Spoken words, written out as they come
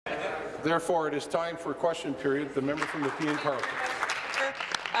Therefore, it is time for question period. The member from Nepean Carleton.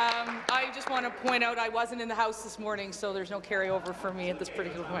 I just want to point out I wasn't in the House this morning, so there's no carryover for me at this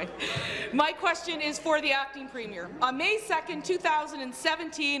particular point. My question is for the acting premier. On May 2nd,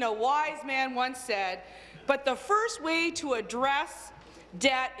 2017, a wise man once said, "But the first way to address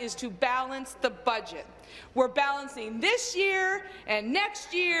debt is to balance the budget." We're balancing this year and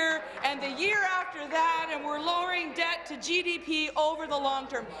next year and the year after that, and we're lowering debt to GDP over the long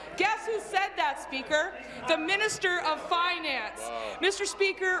term. Guess who said that, Speaker? The Minister of Finance. Wow. Mr.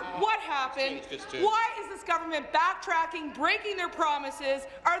 Speaker, what happened? Why is this government backtracking, breaking their promises?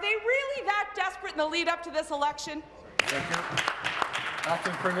 Are they really that desperate in the lead up to this election? Thank you.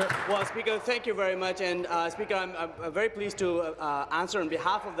 Acting Premier. Well, Speaker, thank you very much. And Speaker, I'm very pleased to answer on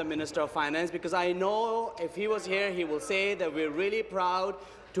behalf of the Minister of Finance, because I know if he was here, he will say that we're really proud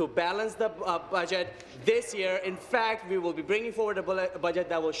to balance the budget this year. In fact, we will be bringing forward a budget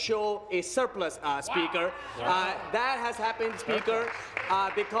that will show a surplus, Speaker. That has happened, Speaker,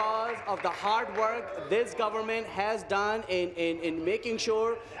 because of the hard work this government has done in making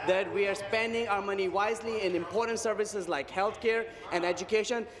sure that we are spending our money wisely in important services like healthcare and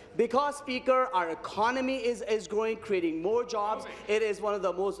education. Because, Speaker, our economy is growing, creating more jobs. It is one of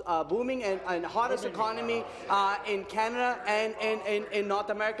the most booming and hottest economy in Canada and in North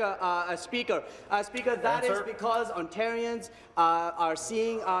America, Speaker. Speaker, that is because Ontarians are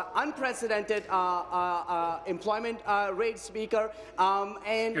seeing unprecedented employment rates, Speaker,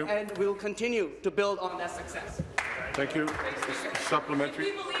 and we will continue to build on that success. Thank you. Supplementary.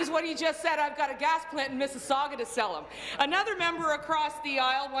 If he believes what he just said, I've got a gas plant in Mississauga to sell him. Another member across the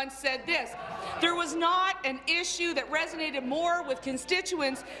aisle once said this: "There was not an issue that resonated more with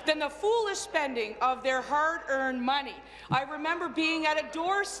constituents than the foolish spending of their hard-earned money. I remember being at a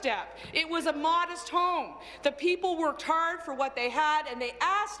doorstep. It was a modest home. The people worked hard for what they had, and they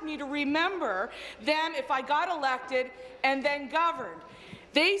asked me to remember them if I got elected and then governed.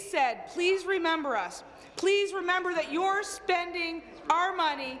 They said, 'Please remember us. Please remember that you're spending our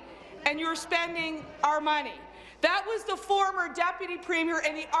money and you're spending our money.'" That was the former Deputy Premier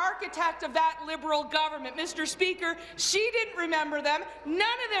and the architect of that Liberal government. Mr. Speaker, she didn't remember them,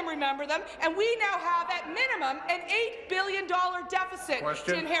 none of them remember them, and we now have at minimum an $8 billion deficit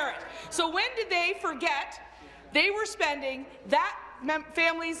to inherit. So when did they forget they were spending that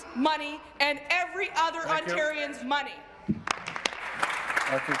family's money and every other Ontarian's money?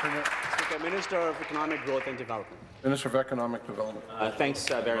 Speaker, Minister of Economic Growth and Development. Minister of Economic Development. Thanks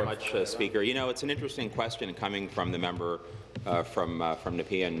very much, Speaker. You know, it's an interesting question coming from the member from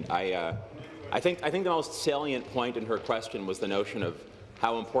Nepean. I think the most salient point in her question was the notion of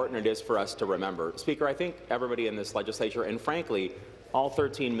how important it is for us to remember. Speaker, I think everybody in this legislature, and frankly, all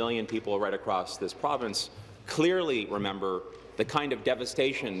 13 million people right across this province, clearly remember the kind of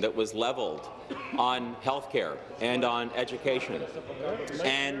devastation that was leveled on healthcare and on education,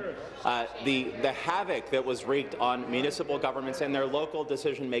 and the havoc that was wreaked on municipal governments and their local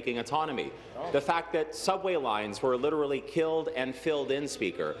decision-making autonomy. The fact that subway lines were literally killed and filled in,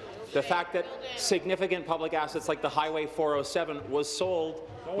 Speaker. The fact that significant public assets like the Highway 407 was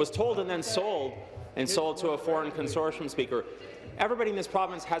told and then sold to a foreign consortium, Speaker. Everybody in this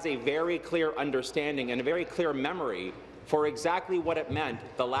province has a very clear understanding and a very clear memory for exactly what it meant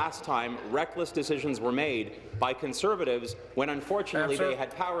the last time reckless decisions were made by Conservatives when, unfortunately, they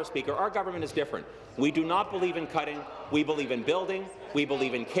had power, Speaker. Our government is different. We do not believe in cutting. We believe in building. We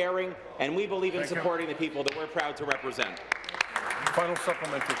believe in caring. And we believe in supporting the people that we're proud to represent. Final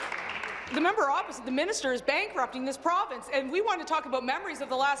supplementary. The member opposite, the minister, is bankrupting this province, and we want to talk about memories of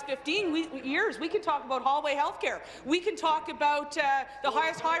the last 15 years. We can talk about hallway health care. We can talk about the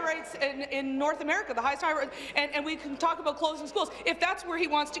highest high rates in North America, the highest high rates, and we can talk about closing schools, if that's where he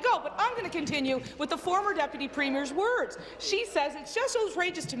wants to go. But I'm going to continue with the former Deputy Premier's words. She says it's just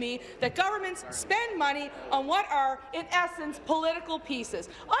outrageous to me that governments spend money on what are, in essence, political pieces.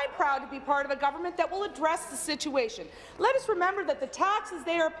 I'm proud to be part of a government that will address the situation. Let us remember that the taxes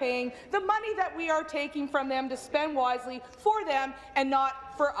they are paying, the money that we are taking from them to spend wisely for them and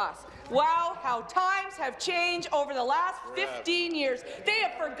not for us. Wow, how times have changed over the last 15 years. They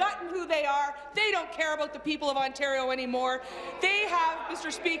have forgotten who they are. They don't care about the people of Ontario anymore. They have,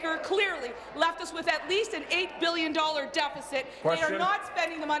 Mr. Speaker, clearly left us with at least an $8 billion deficit. They are not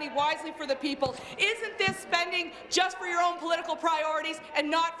spending the money wisely for the people. Isn't this spending just for your own political priorities and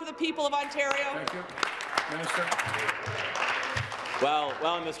not for the people of Ontario? Thank you. Minister. Well,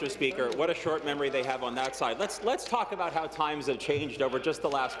 Mr. Speaker, what a short memory they have on that side. Let's talk about how times have changed over just the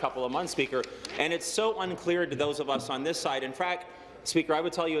last couple of months, Speaker. And it's so unclear to those of us on this side. In fact, Speaker, I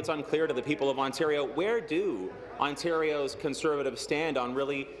would tell you it's unclear to the people of Ontario. Where do Ontario's Conservatives stand on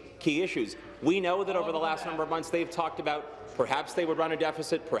really key issues. We know that over the last number of months they've talked about perhaps they would run a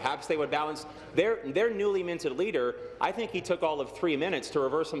deficit, perhaps they would balance. Their newly minted leader, I think he took all of 3 minutes to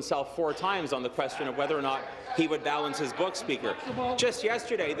reverse himself 4 times on the question of whether or not he would balance his book, Speaker. Just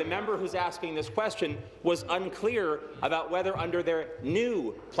yesterday, the member who's asking this question was unclear about whether under their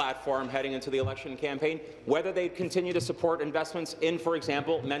new platform heading into the election campaign, whether they'd continue to support investments in, for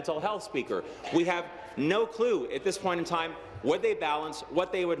example, mental health, Speaker. We have no clue at this point in time what they balance,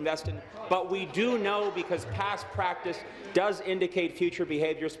 what they would invest in, but we do know, because past practice does indicate future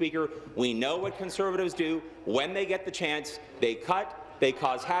behaviour, Speaker. We know what Conservatives do when they get the chance. They cut, they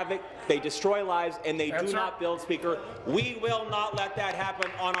cause havoc, they destroy lives, and they do not build, Speaker. We will not let that happen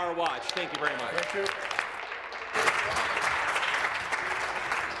on our watch. Thank you very much. Thank you.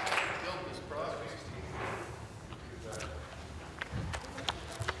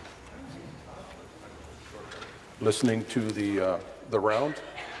 Listening to the round,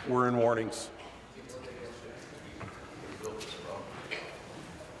 we're in warnings.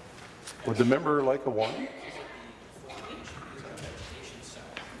 Would the member like a warning?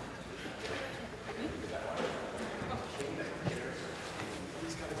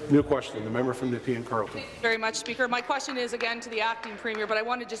 New question, the member from Nepean Carleton. Thank you very much, Speaker. My question is again to the acting Premier, but I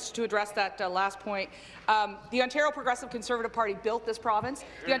wanted just to address that last point. The Ontario Progressive Conservative Party built this province.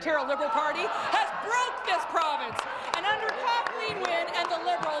 The Ontario Liberal Party has broke this province. And under Kathleen Wynne and the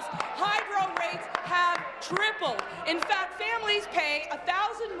Liberals, hydro rates have tripled. In fact, families pay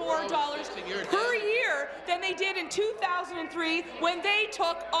 $1,000 more per year than they did in 2003 when they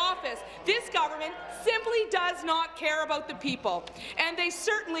took office. This government simply does not care about the people, and they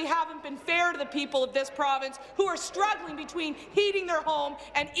certainly haven't been fair to the people of this province who are struggling between heating their home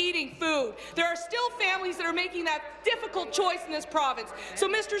and eating food. There are still families that are making that difficult choice in this province. So,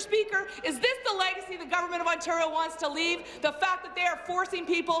 Mr. Speaker, is this the legacy the government of Ontario wants to leave? The fact that they are forcing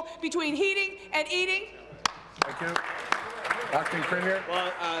people between heating and eating? Thank you. Acting Premier.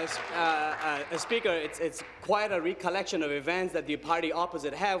 Well, Speaker, it's quite a recollection of events that the party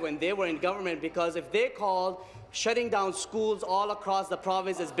opposite had when they were in government, because if they called shutting down schools all across the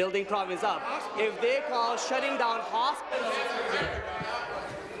province as building province up, if they call shutting down hospitals...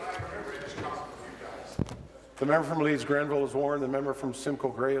 The member from Leeds Grenville is warned. The member from Simcoe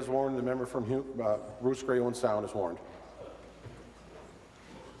Grey is warned. The member from Bruce Grey Owen Sound is warned.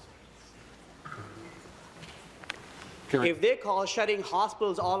 If they call shutting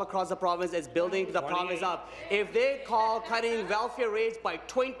hospitals all across the province as building the province up, if they call cutting welfare rates by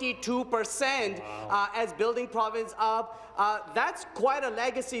 22% as building province up, that's quite a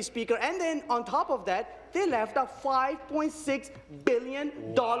legacy, Speaker. And then on top of that, they left a $5.6 billion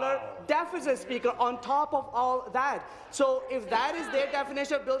deficit, Speaker, on top of all that. So if that is their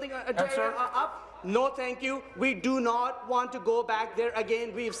definition of building up, no, thank you. We do not want to go back there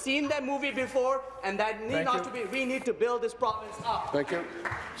again. We've seen that movie before, and that need not to be. We need to build this province up. Thank you.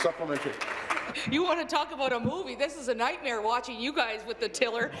 Supplementary. You want to talk about a movie? This is a nightmare watching you guys with the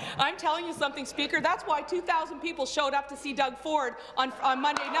tiller. I'm telling you something, Speaker. That's why 2,000 people showed up to see Doug Ford on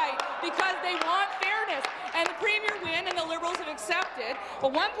Monday night, because they want fairness. And the Premier Wynne and the Liberals have accepted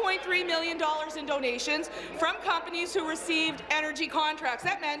 $1.3 million in donations from companies who received energy contracts.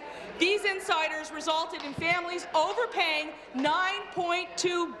 That meant these insiders resulted in families overpaying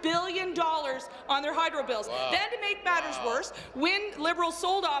 $9.2 billion on their hydro bills. Wow. Then, to make matters worse, when Liberals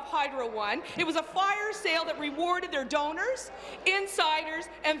sold off Hydro One, it was a fire sale that rewarded their donors, insiders,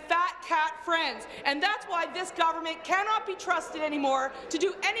 and fat cat friends. And that's why this government cannot be trusted anymore to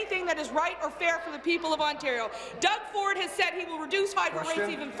do anything that is right or fair for the people of Ontario. Doug Ford has said he will reduce hydro rates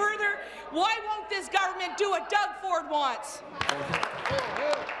even further. Why won't this government do what Doug Ford wants?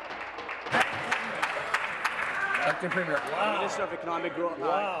 Acting Premier. Wow. Minister of Economic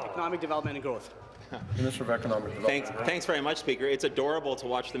Development and Growth. Minister of Economic Development. Thanks very much, Speaker. It's adorable to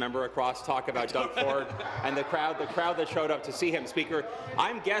watch the member across talk about Doug Ford and the crowd that showed up to see him, Speaker.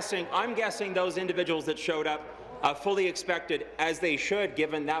 I'm guessing those individuals that showed up fully expected, as they should,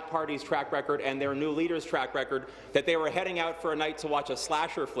 given that party's track record and their new leader's track record, that they were heading out for a night to watch a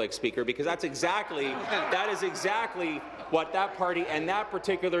slasher flick, Speaker, because that is exactly what that party and that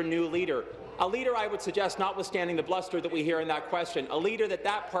particular new leader. A leader, I would suggest, notwithstanding the bluster that we hear in that question, a leader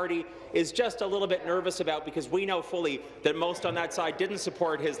that party is just a little bit nervous about, because we know fully that most on that side didn't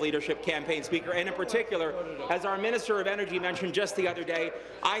support his leadership campaign, Speaker. And in particular, as our Minister of Energy mentioned just the other day,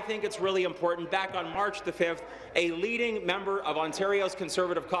 I think it's really important. Back on March the 5th, a leading member of Ontario's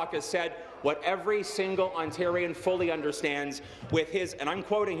Conservative caucus said what every single Ontarian fully understands: with his, and I'm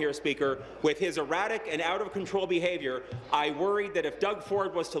quoting here, Speaker, with his erratic and out-of-control behaviour, I worried that if Doug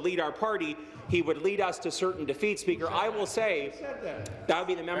Ford was to lead our party, he would lead us to certain defeat. Speaker, I will say, that would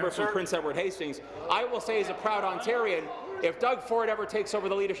be the member from Prince Edward Hastings, I will say as a proud Ontarian, if Doug Ford ever takes over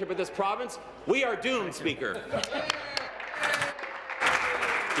the leadership of this province, we are doomed, Speaker.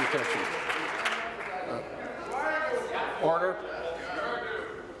 Order.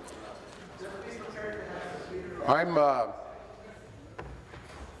 I'm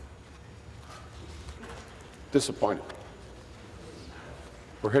disappointed.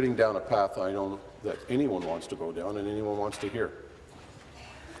 We're heading down a path I don't that anyone wants to go down and anyone wants to hear.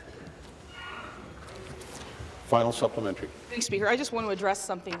 Final supplementary. Thanks, Speaker. I just want to address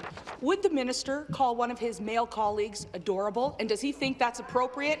something. Would the minister call one of his male colleagues adorable, and does he think that's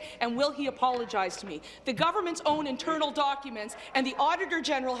appropriate, and will he apologize to me? The government's own internal documents and the Auditor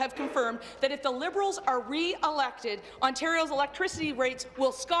General have confirmed that if the Liberals are re-elected, Ontario's electricity rates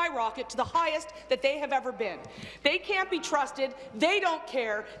will skyrocket to the highest that they have ever been. They can't be trusted. They don't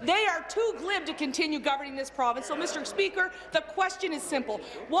care. They are too glib to continue governing this province. So, Mr. Speaker, the question is simple.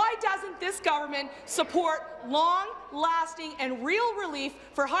 Why doesn't this government support long-lasting and real relief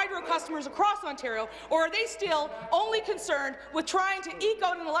for hydro customers across Ontario, or are they still only concerned with trying to eke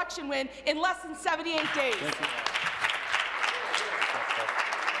out an election win in less than 78 days?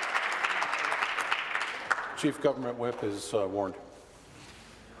 Chief Government Whip is warned.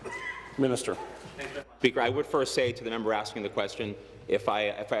 Minister. Speaker, I would first say to the member asking the question, if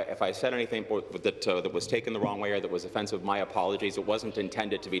I said anything that was taken the wrong way or that was offensive, my apologies. It wasn't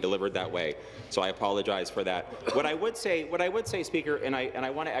intended to be delivered that way, so I apologize for that. What I would say, Speaker, and I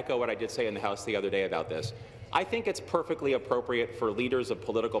want to echo what I did say in the House the other day about this. I think it's perfectly appropriate for leaders of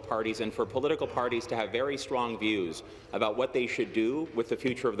political parties and for political parties to have very strong views about what they should do with the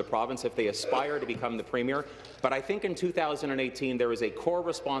future of the province if they aspire to become the Premier. But I think in 2018 there is a core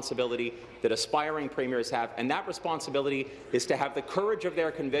responsibility that aspiring premiers have, and that responsibility is to have the courage of their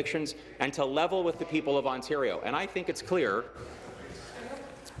convictions and to level with the people of Ontario. And I think it's clear.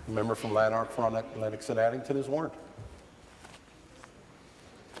 The member from Lanark, Frontenac, Lennox and Addington is warned.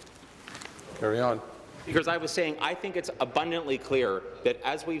 Carry on. Because I was saying, I think it's abundantly clear that,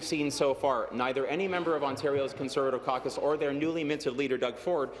 as we've seen so far, neither any member of Ontario's Conservative caucus or their newly minted leader, Doug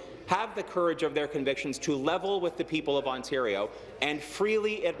Ford, have the courage of their convictions to level with the people of Ontario and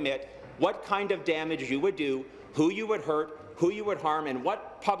freely admit what kind of damage you would do, who you would hurt, who you would harm, and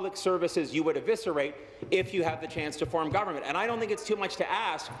what public services you would eviscerate if you have the chance to form government. And I don't think it's too much to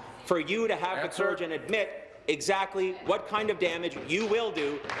ask for you to have the courage and admit exactly what kind of damage you will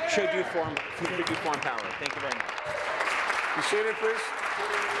do should you form power. Thank you very much. You seated, please.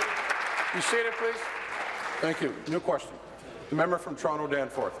 You seated, please. Thank you. New question. The member from Toronto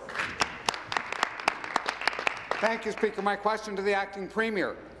Danforth. Thank you, Speaker. My question to the acting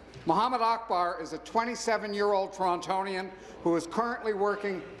Premier. Mohammed Akbar is a 27-year-old Torontonian who is currently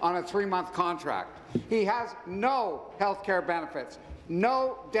working on a 3-month contract. He has no health care benefits,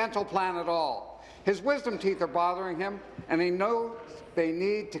 no dental plan at all. His wisdom teeth are bothering him, and he knows they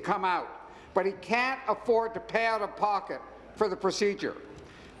need to come out, but he can't afford to pay out of pocket for the procedure.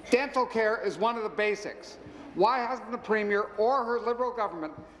 Dental care is one of the basics. Why hasn't the Premier or her Liberal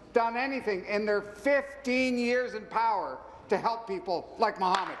government done anything in their 15 years in power to help people like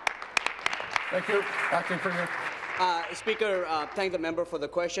Mohammed? Thank you. Acting Premier. Speaker, thank the member for the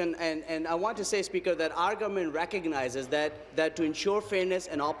question, and I want to say, Speaker, that our government recognizes that to ensure fairness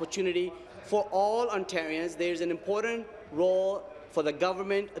and opportunity for all Ontarians, there is an important role for the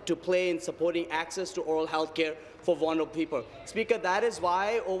government to play in supporting access to oral health care for vulnerable people. Speaker, that is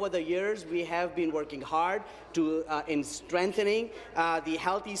why over the years we have been working hard to in strengthening the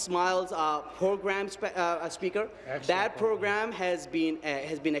Healthy Smiles program, Speaker. Excellent. That program has been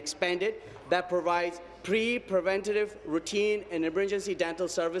expanded. That provides pre-preventative, routine and emergency dental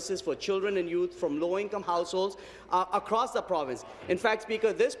services for children and youth from low-income households across the province. In fact,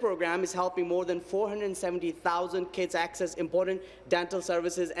 Speaker, this program is helping more than 470,000 kids access important dental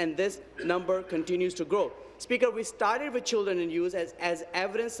services, and this number continues to grow. Speaker, we started with children and youth as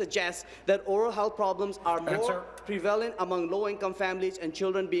evidence suggests that oral health problems are more prevalent among low-income families and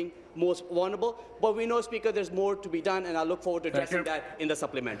children being most vulnerable. But we know, Speaker, there's more to be done, and I look forward to addressing that in the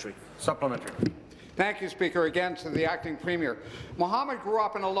supplementary. Supplementary. Thank you, Speaker. Again to the acting Premier. Mohammed grew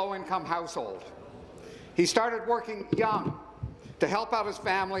up in a low-income household. He started working young to help out his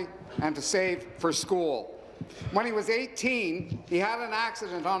family and to save for school. When he was 18, he had an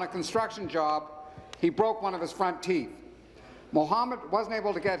accident on a construction job. He broke one of his front teeth. Mohammed wasn't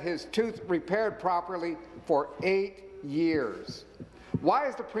able to get his tooth repaired properly for 8 years. Why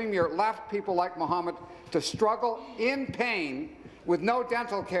has the Premier left people like Mohammed to struggle in pain with no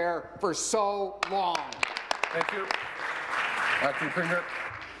dental care for so long? Thank you. Acting Premier.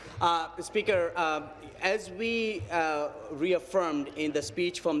 Speaker, as we reaffirmed in the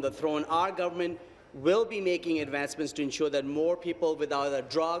speech from the throne, our government will be making advancements to ensure that more people without a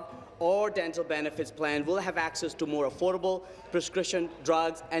drug or dental benefits plan will have access to more affordable prescription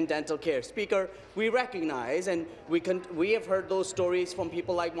drugs and dental care. Speaker, we recognize, and we have heard those stories from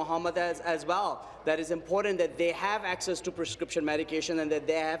people like Mohammed as well, that it's important that they have access to prescription medication and that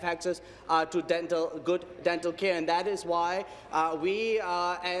they have access to good dental care. And that is why we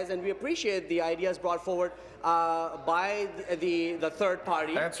appreciate the ideas brought forward by the third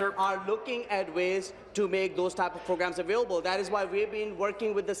party are looking at ways to make those type of programs available. That is why we've been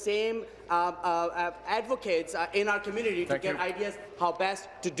working with the same advocates in our community to get ideas how best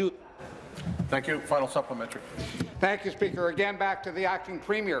to do. Thank you. Final supplementary. Thank you, Speaker. Again, back to the acting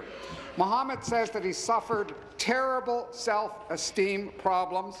premier. Mohammed says that he suffered terrible self-esteem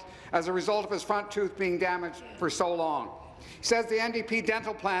problems as a result of his front tooth being damaged for so long. He says the NDP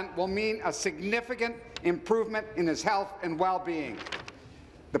dental plan will mean a significant improvement in his health and well-being.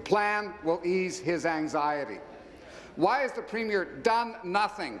 The plan will ease his anxiety. Why has the Premier done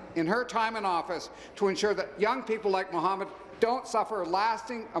nothing in her time in office to ensure that young people like Mohammed don't suffer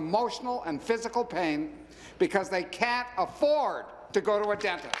lasting emotional and physical pain because they can't afford to go to a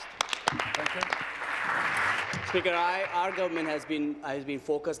dentist? Thank you. Speaker, our government has been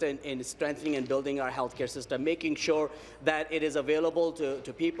focused in strengthening and building our healthcare system, making sure that it is available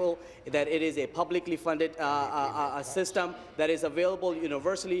to people, that it is a publicly funded system that is available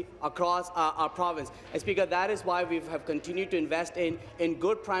universally across our province. And Speaker, that is why we have continued to invest in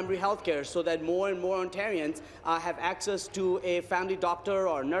good primary healthcare, so that more and more Ontarians have access to a family doctor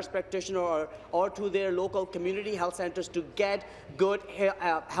or nurse practitioner or to their local community health centres to get good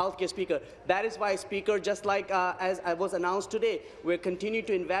healthcare. Speaker, that is why, Speaker, just like as was announced today, we're continuing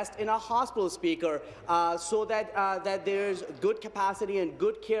to invest in our hospital, Speaker, so that there's good capacity and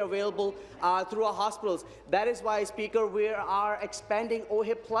good care available through our hospitals. That is why, Speaker, we are expanding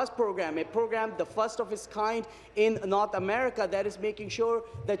OHIP Plus program, a program the first of its kind in North America that is making sure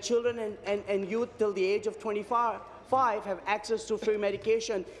that children and youth till the age of 25 have access to free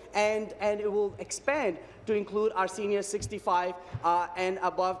medication, and it will expand to include our seniors 65 and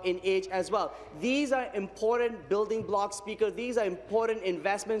above in age as well. These are important building blocks, Speaker. These are important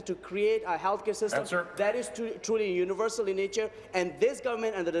investments to create a healthcare system that is truly universal in nature, and this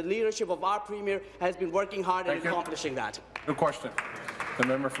government under the leadership of our Premier has been working hard in accomplishing that. Good question. The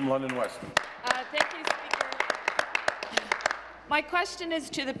member from London West. Thank you, Speaker. My question is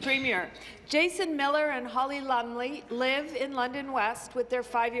to the Premier. Jason Miller and Holly Lumley live in London West with their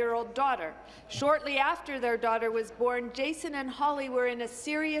 5-year-old daughter. Shortly after their daughter was born, Jason and Holly were in a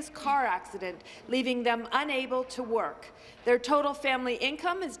serious car accident, leaving them unable to work. Their total family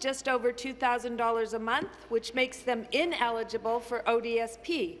income is just over $2,000 a month, which makes them ineligible for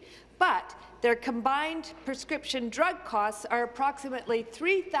ODSP. But their combined prescription drug costs are approximately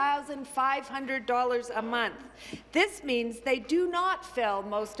 $3,500 a month. This means they do not fill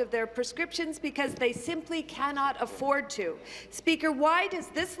most of their prescriptions because they simply cannot afford to. Speaker, why does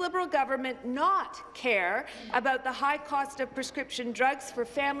this Liberal government not care about the high cost of prescription drugs for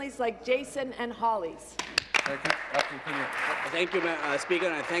families like Jason and Holly's? Thank you. Thank you, Speaker,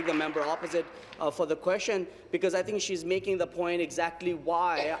 and I thank the member opposite for the question, because I think she's making the point exactly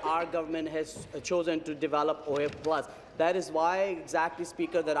why our government has chosen to develop OHIP Plus. That is why exactly,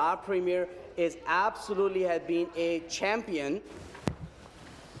 Speaker, that our Premier has been a champion.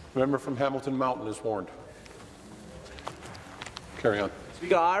 The member from Hamilton Mountain is warned. Carry on.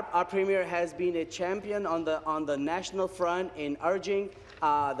 Speaker, our Premier has been a champion on the national front in urging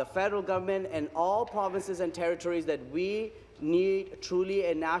the federal government and all provinces and territories that we need truly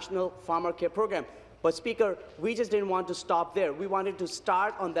a national farmer care program. But, Speaker, we just didn't want to stop there. We wanted to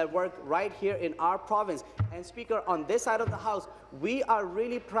start on that work right here in our province. And, Speaker, on this side of the House, we are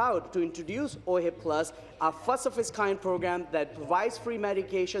really proud to introduce OHIP Plus, a first-of-its-kind program that provides free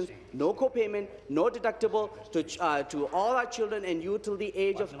medications, no co-payment, no deductible to all our children and youth till the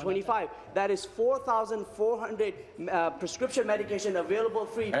age of 25. That is 4,400 prescription medication available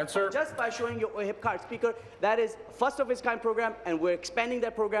free just by showing your OHIP card. Speaker, that is first-of-its-kind program, and we're expanding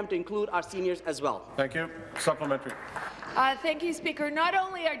that program to include our seniors as well. Thank you. Supplementary. Thank you, Speaker. Not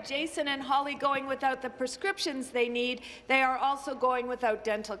only are Jason and Holly going without the prescriptions they need, they are also going without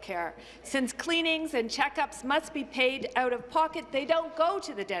dental care. Since cleanings and checkups must be paid out of pocket, they don't go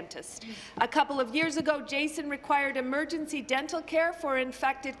to the dentist. A couple of years ago, Jason required emergency dental care for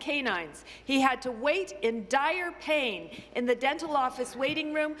infected canines. He had to wait in dire pain in the dental office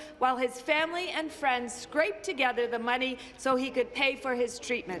waiting room while his family and friends scraped together the money so he could pay for his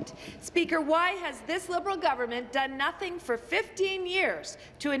treatment. Speaker, why has this Liberal government done nothing for 15 years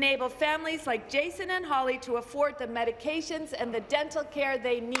to enable families like Jason and Holly to afford the medications and the dental care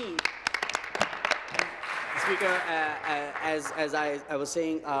they need. Speaker, as I was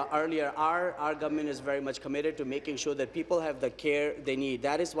saying earlier, our government is very much committed to making sure that people have the care they need.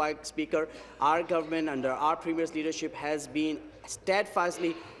 That is why, Speaker, our government under our Premier's leadership has been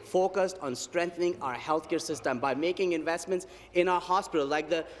steadfastly focused on strengthening our healthcare system by making investments in our hospital, like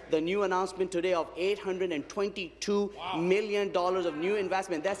the new announcement today of $822 million of new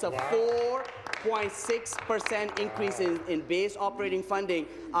investment. That's a 4.6% increase in base operating funding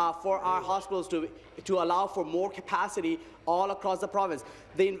for our hospitals to allow for more capacity all across the province.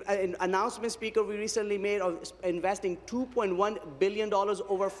 The announcement, Speaker, we recently made of investing $2.1 billion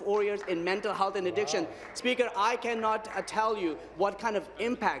over 4 years in mental health and addiction. Speaker, I cannot tell you what kind of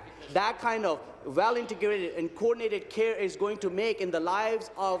impact that kind of well-integrated and coordinated care is going to make in the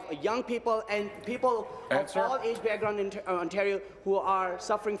lives of young people and people of all age background in Ontario who are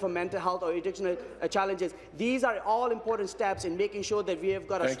suffering from mental health or addiction challenges. These are all important steps in making sure that we have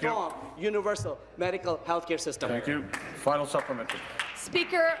got a strong, universal medical health care system. Thank you. Final supplementary.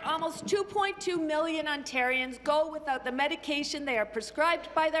 Speaker, almost 2.2 million Ontarians go without the medication they are prescribed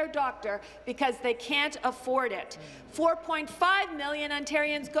by their doctor because they can't afford it. 4.5 million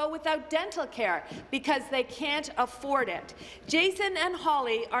Ontarians go without dental care because they can't afford it. Jason and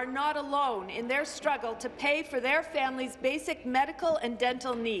Holly are not alone in their struggle to pay for their family's basic medical and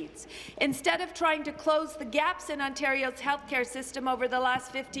dental needs. Instead of trying to close the gaps in Ontario's healthcare system over the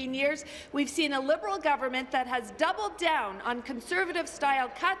last 15 years, we've seen a Liberal government that has doubled down on conservative-style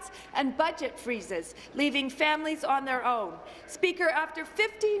cuts and budget freezes, leaving families on their own. Speaker, after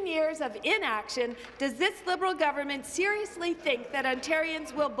 15 years of inaction, does this Liberal government seriously think that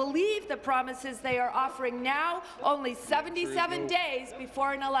Ontarians will believe the promises they are offering now, only 77 days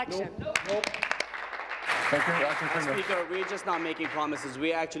before an election? Thank you. Speaker, we're just not making promises.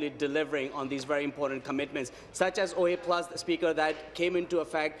 We're actually delivering on these very important commitments, such as OA Plus, Speaker, that came into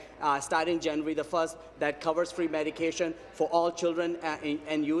effect starting January the 1st, that covers free medication for all children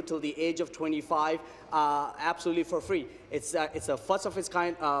and youth till the age of 25, absolutely for free. It's a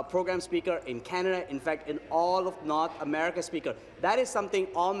first-of-its-kind program, Speaker, in Canada, in fact, in all of North America, Speaker. That is something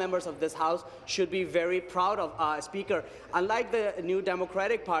all members of this House should be very proud of, Speaker. Unlike the New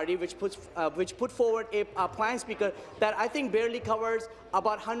Democratic Party, which put forward a plan, Speaker, that I think barely covers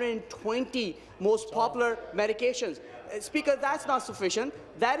about 120 most popular medications. Speaker, that's not sufficient.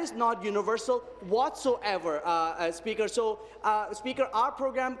 That is not universal whatsoever, Speaker. So, Speaker, our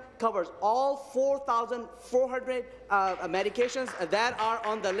program covers all 4,400 medications that are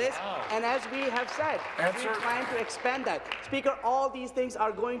on the list. And as we have said, we plan to expand that. Speaker, all these things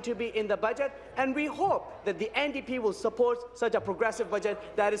are going to be in the budget, and we hope that the NDP will support such a progressive budget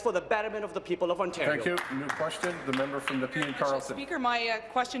that is for the betterment of the people of Ontario. Thank you. New question, the member from Nepean Carleton. Speaker, my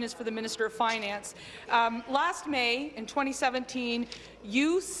question is for the Minister of Finance. Last May, in 2017,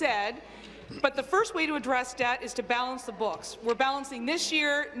 you said, but the first way to address debt is to balance the books. We're balancing this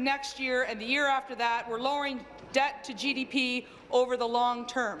year, next year, and the year after that. We're lowering debt to GDP over the long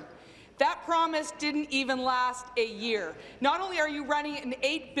term. That promise didn't even last a year. Not only are you running an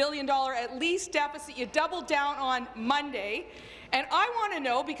 $8 billion at least deficit, you doubled down on Monday. And I want to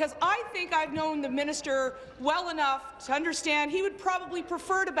know, because I think I've known the minister well enough to understand he would probably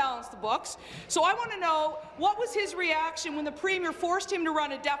prefer to balance the books. So I want to know, what was his reaction when the Premier forced him to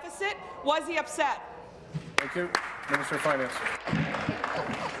run a deficit? Was he upset? Thank you. Minister of Finance.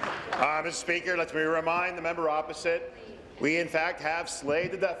 Mr. Speaker, let me remind the member opposite, we in fact have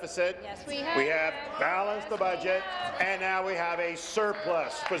slayed the deficit. Yes, we have. We have balanced the budget, and now we have a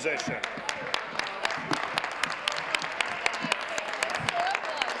surplus position.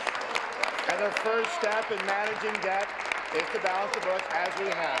 And the first step in managing debt is to balance the books as we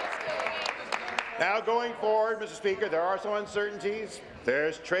have. Now, going forward, Mr. Speaker, there are some uncertainties.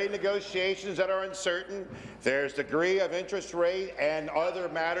 There's trade negotiations that are uncertain. There's degree of interest rate and other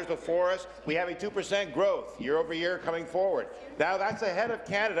matters before us. We have a 2% growth year over year coming forward. Now, that's ahead of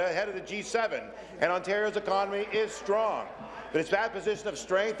Canada, ahead of the G7, and Ontario's economy is strong. But it's that position of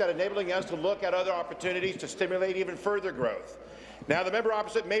strength that enabling us to look at other opportunities to stimulate even further growth. Now, the member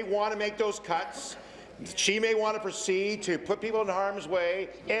opposite may want to make those cuts. She may want to proceed to put people in harm's way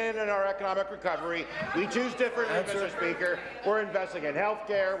in our economic recovery. We choose differently, Mr. Speaker. We're investing in health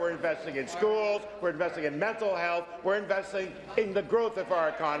care, we're investing in schools, we're investing in mental health, we're investing in the growth of our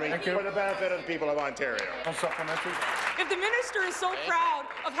economy for the benefit of the people of Ontario. Supplementary. If the minister is so proud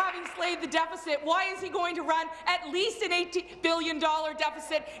of having slayed the deficit, why is he going to run at least an $18 billion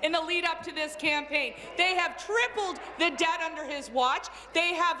deficit in the lead up to this campaign? They have tripled the debt under his watch.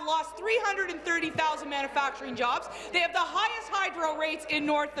 They have lost 330,000 manufacturing jobs. They have the highest hydro rates in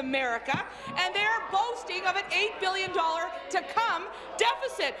North America, and they are boasting of an $8 billion to come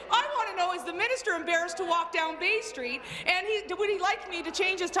deficit. I want to know, is the minister embarrassed to walk down Bay Street, and would he like me to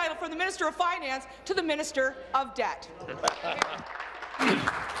change his title from the Minister of Finance to the Minister of Debt?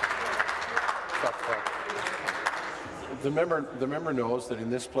 The member knows that in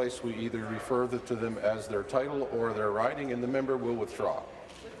this place we either refer to them as their title or their riding, and the member will withdraw.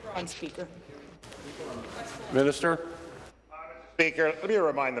 Withdrawn, Speaker. Minister. Speaker, let me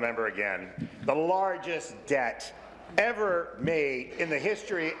remind the member again, the largest debt ever made in the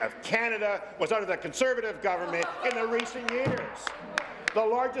history of Canada was under the Conservative government in the recent years. The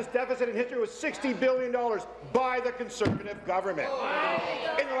largest deficit in history was $60 billion by the Conservative government.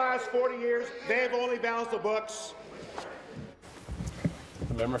 In the last 40 years, they've only balanced the books.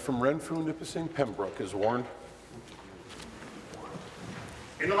 The member from Renfrew, Nipissing, Pembroke is warned.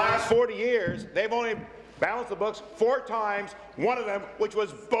 In the last 40 years, they've only balanced the books 4 times, one of them which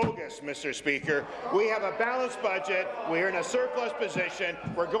was bogus, Mr. Speaker. We have a balanced budget. We're in a surplus position.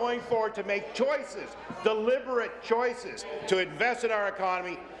 We're going forward to make choices, deliberate choices, to invest in our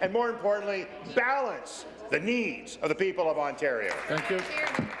economy and, more importantly, balance the needs of the people of Ontario. Thank you.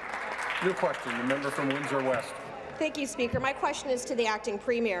 New question, the member from Windsor West. Thank you, Speaker. My question is to the acting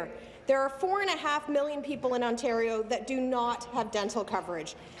Premier. There are 4.5 million people in Ontario that do not have dental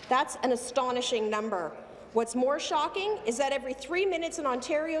coverage. That's an astonishing number. What's more shocking is that every 3 minutes in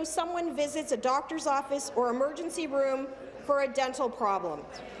Ontario, someone visits a doctor's office or emergency room for a dental problem.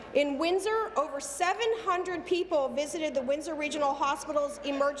 In Windsor, over 700 people visited the Windsor Regional Hospital's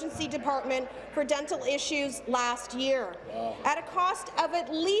emergency department for dental issues last year. Wow. At a cost of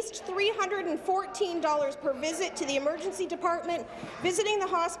at least $314 per visit to the emergency department, visiting the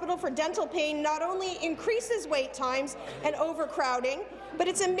hospital for dental pain not only increases wait times and overcrowding, but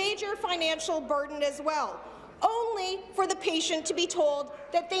it's a major financial burden as well, only for the patient to be told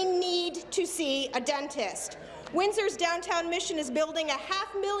that they need to see a dentist. Windsor's Downtown Mission is building a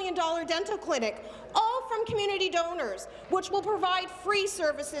 $500,000 dental clinic, all from community donors, which will provide free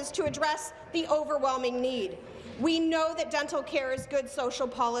services to address the overwhelming need. We know that dental care is good social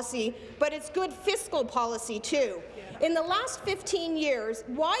policy, but it's good fiscal policy too. In the last 15 years,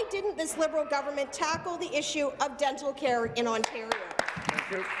 why didn't this Liberal government tackle the issue of dental care in Ontario?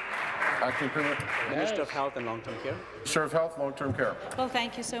 Thank you. Acting Premier. Minister of Health and Long-Term Care. Minister of Health, Long-Term Care. Well,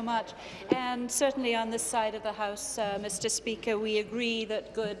 thank you so much. And certainly on this side of the House, Mr. Speaker, we agree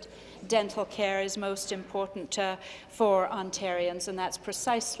that good dental care is most important for Ontarians, and that's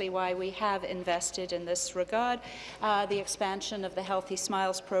precisely why we have invested in this regard. The expansion of the Healthy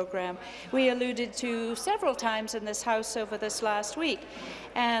Smiles program we alluded to several times in this House over this last week,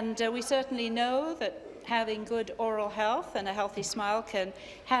 and we certainly know that having good oral health and a healthy smile can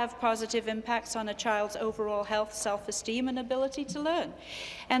have positive impacts on a child's overall health, self-esteem and ability to learn.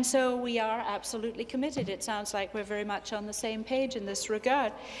 And so we are absolutely committed. It sounds like we're very much on the same page in this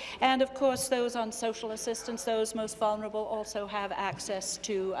regard. And of course, those on social assistance, those most vulnerable, also have access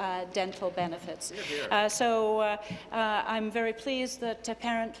to dental benefits. I'm very pleased that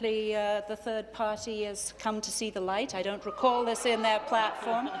apparently the third party has come to see the light. I don't recall this in their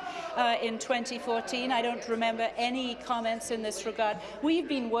platform in 2014. I don't remember any comments in this regard. We've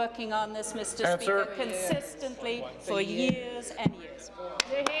been working on this, Mr. Speaker, consistently for years and years.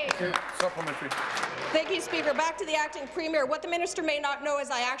 Supplementary. Thank you, Speaker. Back to the acting Premier. What the minister may not know is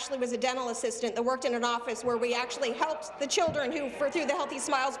I actually was a dental assistant that worked in an office where we actually helped the children through the Healthy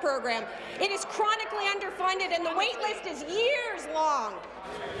Smiles program. It is chronically underfunded and the wait list is years long.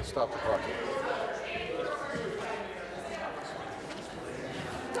 Stop the clock.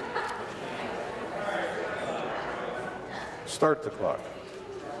 Start the clock.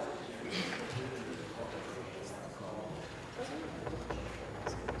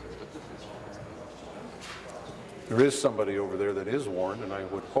 There is somebody over there that is warned, and I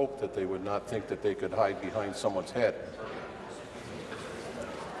would hope that they would not think that they could hide behind someone's head.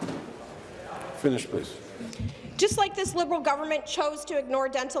 Finish, please. Just like this Liberal government chose to ignore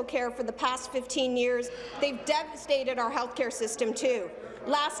dental care for the past 15 years, they've devastated our healthcare system too.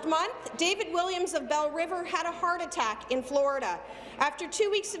 Last month, David Williams of Bell River had a heart attack in Florida. After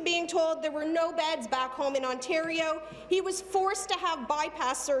 2 weeks of being told there were no beds back home in Ontario, he was forced to have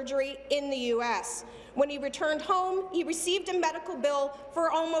bypass surgery in the U.S. When he returned home, he received a medical bill for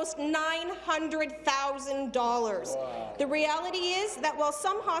almost $900,000. Wow. The reality is that while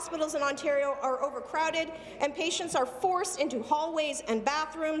some hospitals in Ontario are overcrowded and patients are forced into hallways and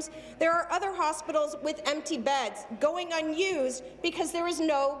bathrooms, there are other hospitals with empty beds going unused because there is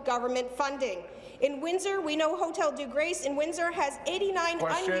no government funding. In Windsor, we know Hotel Dieu Grace in Windsor has 89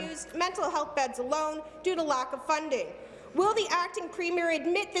 unused mental health beds alone due to lack of funding. Will the acting premier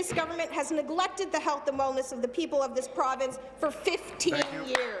admit this government has neglected the health and wellness of the people of this province for 15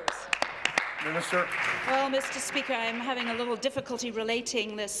 years? Minister. Well, Mr. Speaker, I'm having a little difficulty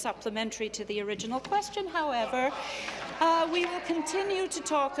relating this supplementary to the original question. However, we will continue to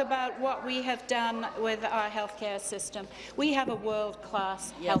talk about what we have done with our healthcare system. We have a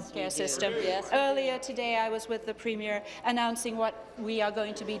world-class healthcare system. Yes, earlier today, I was with the Premier announcing what we are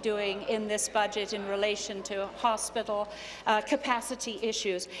going to be doing in this budget in relation to hospital capacity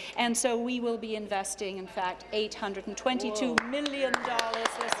issues. And so we will be investing, in fact, $822 million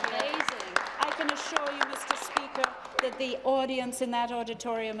this year. I can assure you, Mr. Speaker, that the audience in that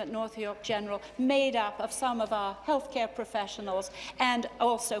auditorium at North York General, made up of some of our healthcare professionals and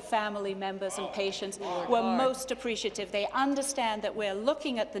also family members and patients, were most appreciative. They understand that we're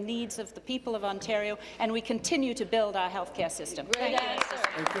looking at the needs of the people of Ontario, and we continue to build our healthcare system. Thank you, Mr.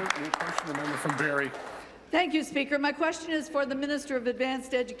 Speaker. Thank you. New question, the member from Barrie. Thank you, Speaker. My question is for the Minister of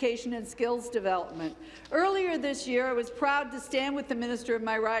Advanced Education and Skills Development. Earlier this year, I was proud to stand with the Minister of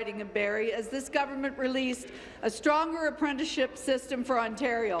my riding in Barrie as this government released a stronger apprenticeship system for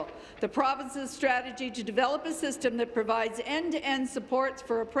Ontario, the province's strategy to develop a system that provides end-to-end supports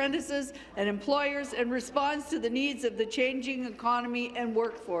for apprentices and employers and responds to the needs of the changing economy and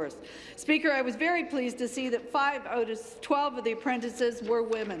workforce. Speaker, I was very pleased to see that 5 out of 12 of the apprentices were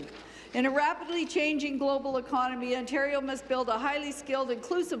women. In a rapidly changing global economy, Ontario must build a highly skilled,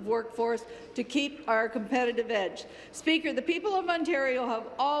 inclusive workforce to keep our competitive edge. Speaker, the people of Ontario have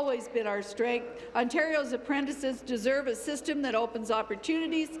always been our strength. Ontario's apprentices deserve a system that opens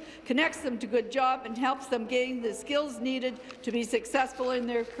opportunities, connects them to good jobs, and helps them gain the skills needed to be successful in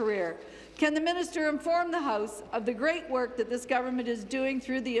their career. Can the minister inform the House of the great work that this government is doing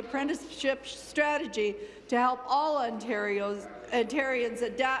through the apprenticeship strategy to help all Ontarians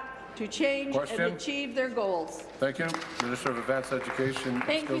adapt to change and achieve their goals? Thank you. Minister of Advanced Education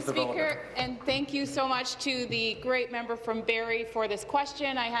and Skills Development. Speaker, and thank you so much to the great member from Barrie for this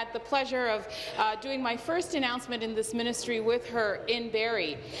question. I had the pleasure of doing my first announcement in this ministry with her in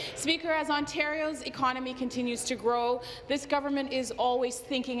Barrie. Speaker, as Ontario's economy continues to grow, this government is always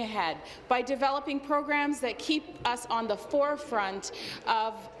thinking ahead by developing programs that keep us on the forefront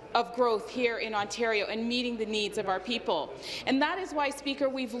of growth here in Ontario and meeting the needs of our people. And that is why, Speaker,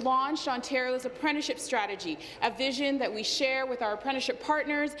 we've launched Ontario's apprenticeship strategy, a vision that we share with our apprenticeship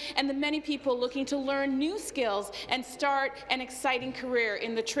partners and the many people looking to learn new skills and start an exciting career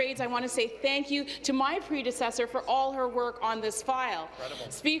in the trades. I want to say thank you to my predecessor for all her work on this file.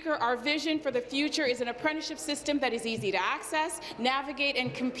 Incredible. Speaker, our vision for the future is an apprenticeship system that is easy to access, navigate,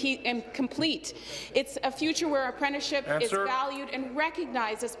 and complete. It's a future where apprenticeship is valued and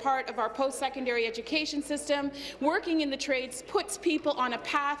recognized as part of our post-secondary education system. Working in the trades puts people on a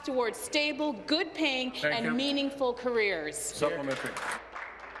path towards stable, good-paying, and meaningful careers. Supplementary.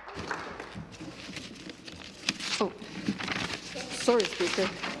 Sorry, Speaker.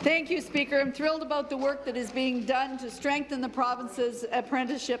 Thank you, Speaker. I'm thrilled about the work that is being done to strengthen the province's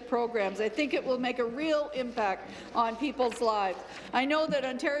apprenticeship programs. I think it will make a real impact on people's lives. I know that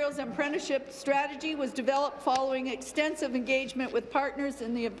Ontario's apprenticeship strategy was developed following extensive engagement with partners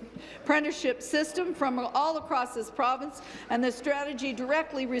in the apprenticeship system from all across this province, and the strategy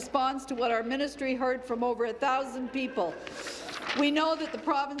directly responds to what our ministry heard from over 1,000 people. We know that the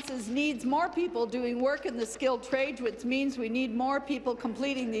province needs more people doing work in the skilled trades, which means we need more people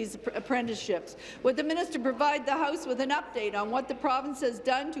completing these apprenticeships. Would the minister provide the House with an update on what the province has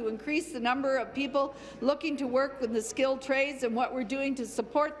done to increase the number of people looking to work in the skilled trades and what we're doing to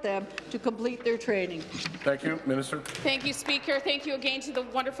support them to complete their training? Thank you. Minister. Thank you, Speaker. Thank you again to the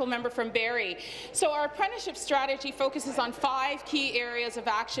wonderful member from Barrie. So our apprenticeship strategy focuses on 5 key areas of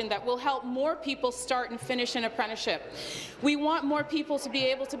action that will help more people start and finish an apprenticeship. We want more people to be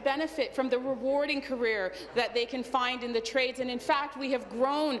able to benefit from the rewarding career that they can find in the trades, and in fact, we have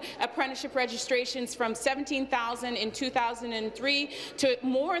grown apprenticeship registrations from 17,000 in 2003 to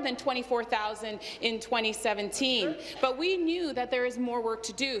more than 24,000 in 2017. But we knew that there is more work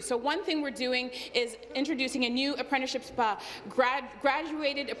to do. So one thing we're doing is introducing a new apprenticeship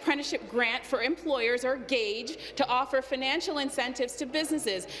graduated apprenticeship grant for employers, or GAGE, to offer financial incentives to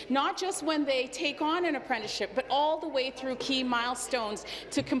businesses, not just when they take on an apprenticeship, but all the way through key key milestones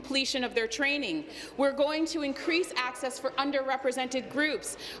to completion of their training. We're going to increase access for underrepresented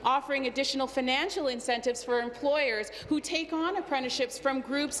groups, offering additional financial incentives for employers who take on apprenticeships from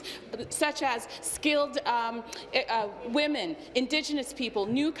groups such as skilled women, Indigenous people,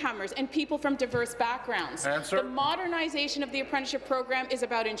 newcomers, and people from diverse backgrounds. Answer. The modernization of the apprenticeship program is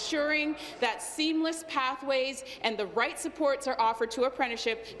about ensuring that seamless pathways and the right supports are offered to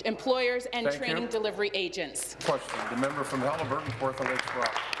apprenticeship employers and training delivery agents. Question. The member from Halliburton, Kawartha Lakes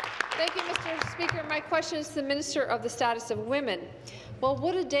Brock. Thank you, Mr. Speaker. My question is to the Minister of the Status of Women. Well,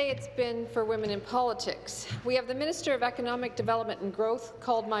 what a day it's been for women in politics. We have the Minister of Economic Development and Growth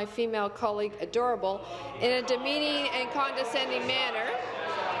called my female colleague adorable in a demeaning and condescending manner.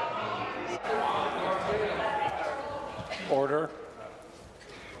 Order.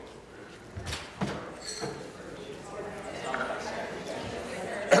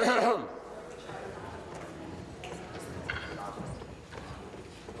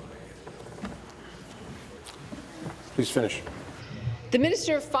 Please finish. The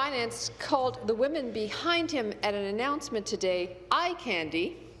Minister of Finance called the women behind him at an announcement today eye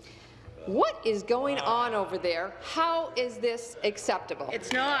candy. What is going on over there? How is this acceptable?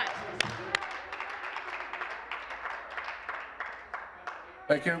 It's not.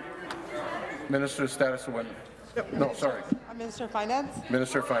 Thank you. Minister of Status of Women. No, sorry. Minister of Finance.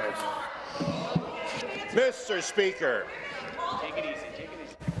 Minister of Finance. Mr. Speaker. Take it easy. Take it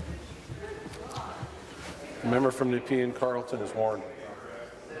easy. The member from Nepean Carleton is warned.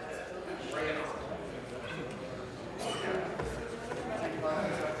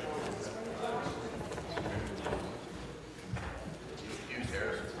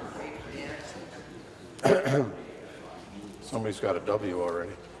 Somebody's got a W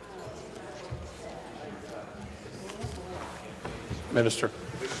already. Minister.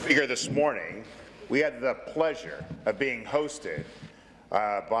 Speaker, this morning we had the pleasure of being hosted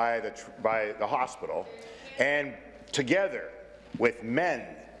by the hospital, and together with men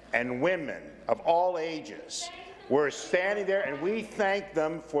and women of all ages, we're standing there and we thank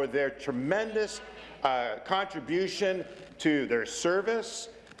them for their tremendous contribution to their service,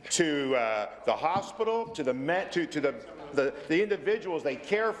 to the hospital, to the individuals they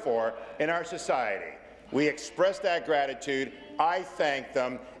care for in our society. We express that gratitude. I thank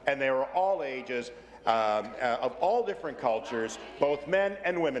them, and they were all ages, of all different cultures, both men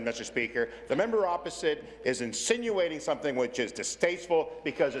and women, Mr. Speaker. The member opposite is insinuating something which is distasteful,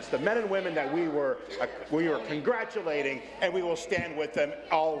 because it's the men and women that we were congratulating, and we will stand with them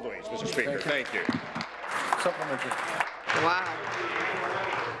always, Mr. Speaker. Thank you. Supplementary. Wow.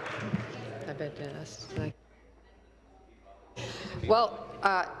 I bet that's like. Well,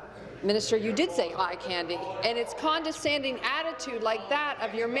 Minister, you did say eye candy, and its condescending attitude like that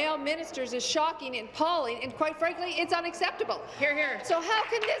of your male ministers is shocking and appalling, and quite frankly, it's unacceptable. Hear, hear. So how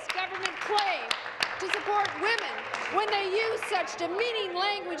can this government claim to support women when they use such demeaning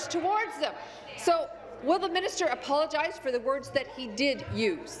language towards them? So will the minister apologize for the words that he did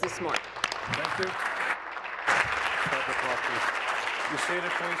use this morning? Thank you. Stop the clock, please. You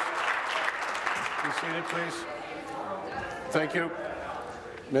seated, please. You seated, please. Thank you.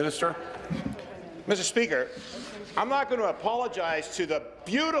 Minister. Mr. Speaker, I'm not going to apologize to the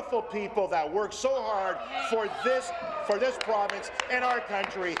beautiful people that work so hard for this province and our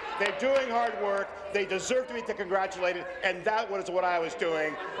country. They're doing hard work. They deserve to be congratulated, and that was what I was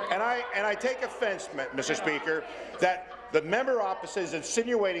doing. And I take offense, Mr. Speaker, that the member opposite is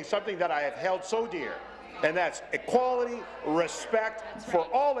insinuating something that I have held so dear, and that's equality, respect for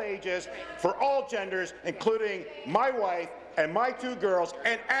all ages, for all genders, including my wife and my two girls.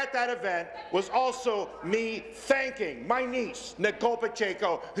 And at that event was also me thanking my niece, Nicole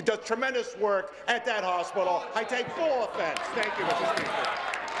Pacheco, who does tremendous work at that hospital. I take full offense. Thank you, Mr. Speaker.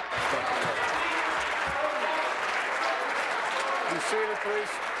 You seated,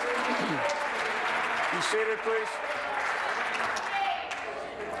 please. You seated, please.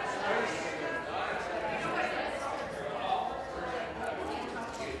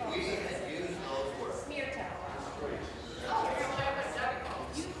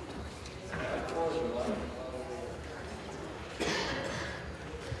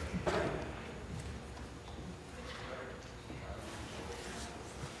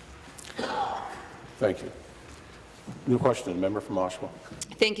 Thank you. New question, member from Oshawa.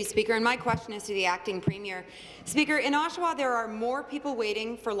 Thank you, Speaker. And my question is to the Acting Premier. Speaker, in Oshawa, there are more people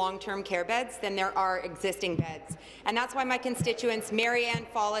waiting for long-term care beds than there are existing beds. And that's why my constituents, Mary Ann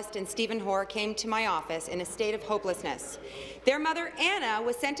Fallist and Stephen Hoare, came to my office in a state of hopelessness. Their mother, Anna,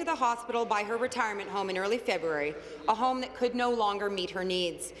 was sent to the hospital by her retirement home in early February, a home that could no longer meet her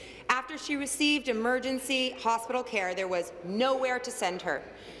needs. After she received emergency hospital care, there was nowhere to send her.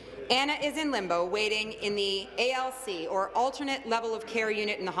 Anna is in limbo, waiting in the ALC, or alternate level of care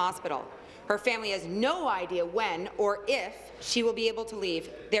unit in the hospital. Her family has no idea when or if she will be able to leave.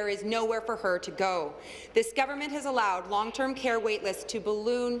 There is nowhere for her to go. This government has allowed long-term care waitlists to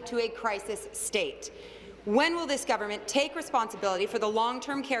balloon to a crisis state. When will this government take responsibility for the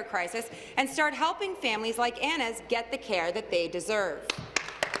long-term care crisis and start helping families like Anna's get the care that they deserve?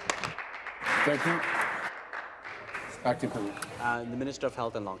 Thank you. Acting Premier. The Minister of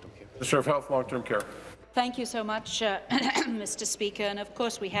Health and Long-Term Care. Minister of Health, Long-Term Care. Thank you so much, Mr. Speaker. And of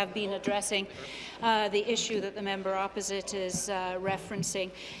course, we have been addressing the issue that the member opposite is referencing.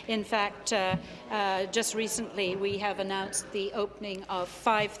 In fact, just recently, we have announced the opening of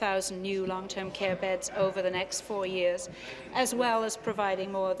 5,000 new long-term care beds over the next 4 years, as well as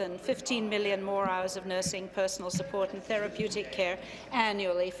providing more than 15 million more hours of nursing, personal support and therapeutic care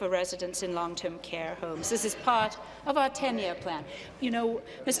annually for residents in long-term care homes. This is part of our 10-year plan. You know,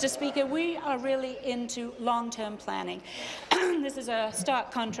 Mr. Speaker, we are really into long-term planning. This is a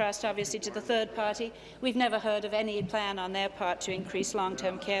stark contrast, obviously, to the third party. We've never heard of any plan on their part to increase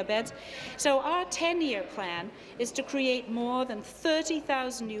long-term care beds. So our 10-year plan is to create more than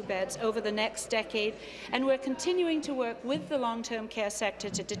 30,000 new beds over the next decade, and we're continuing to work with the long-term care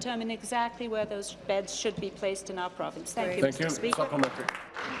sector to determine exactly where those beds should be placed in our province. Thank you, Mr. Speaker. Supplementary.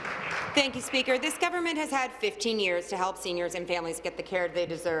 Thank you, Speaker. This government has had 15 years to help seniors and families get the care they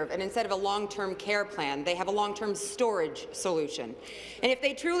deserve, and instead of a long-term care plan, they have a long-term storage solution. And if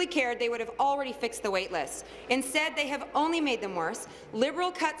they truly cared, they would have already fixed the wait lists. Instead, they have only made them worse.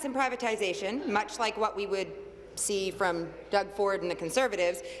 Liberal cuts and privatization, much like what we would see from Doug Ford and the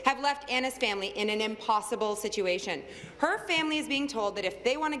Conservatives, have left Anna's family in an impossible situation. Her family is being told that if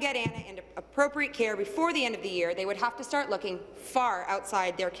they want to get Anna into appropriate care before the end of the year, they would have to start looking far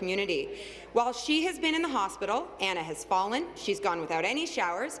outside their community. While she has been in the hospital, Anna has fallen, she's gone without any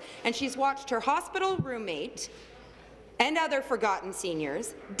showers, and she's watched her hospital roommate and other forgotten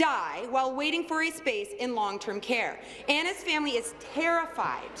seniors die while waiting for a space in long-term care. Anna's family is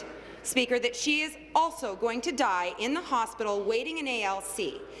terrified, Speaker, that she is also going to die in the hospital waiting in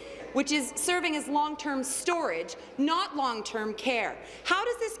ALC, which is serving as long-term storage, not long-term care. How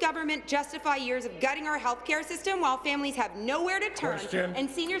does this government justify years of gutting our health care system while families have nowhere to turn and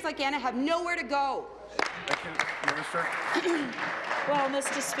seniors like Anna have nowhere to go? Thank you, Minister. Well,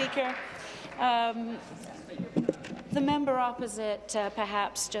 Mr. Speaker, the member opposite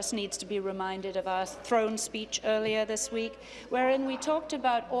perhaps just needs to be reminded of our throne speech earlier this week, wherein we talked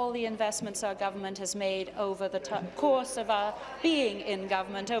about all the investments our government has made over the course of our being in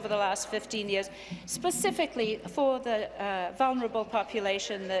government over the last 15 years, specifically for the vulnerable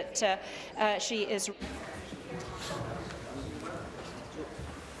population that she is.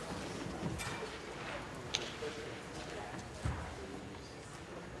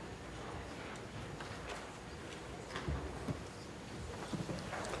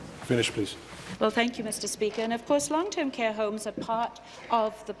 Finish, please. Well, thank you, Mr. Speaker. And of course, long-term care homes are part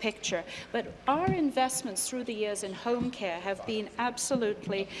of the picture. But our investments through the years in home care have been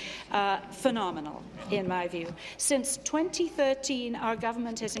absolutely phenomenal, in my view. Since 2013, our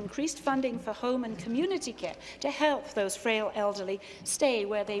government has increased funding for home and community care to help those frail elderly stay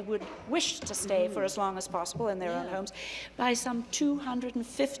where they would wish to stay for as long as possible in their own homes by some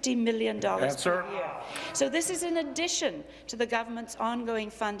 $250 million per year. So this is in addition to the government's ongoing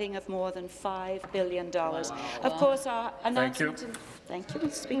funding of more than $5 billion. Of course, our announcement. Thank you,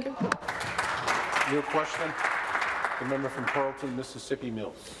 Mr. Speaker. New question. The member from Carleton, Mississippi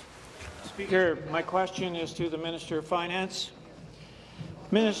Mills. Speaker, my question is to the Minister of Finance.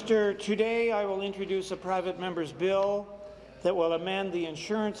 Minister, today I will introduce a private member's bill that will amend the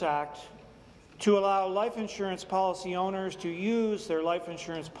Insurance Act to allow life insurance policy owners to use their life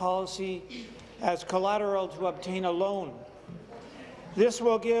insurance policy as collateral to obtain a loan. This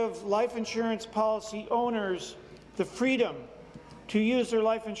will give life insurance policy owners the freedom to use their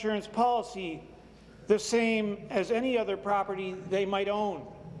life insurance policy the same as any other property they might own,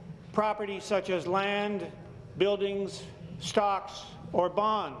 property such as land, buildings, stocks, or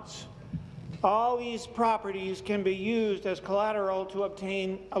bonds. All these properties can be used as collateral to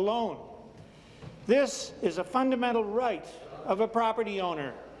obtain a loan. This is a fundamental right of a property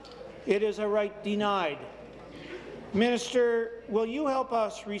owner. It is a right denied. Minister, will you help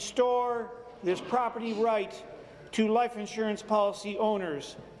us restore this property right to life insurance policy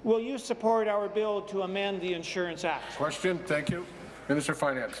owners? Will you support our bill to amend the Insurance Act? Question. Thank you. Minister of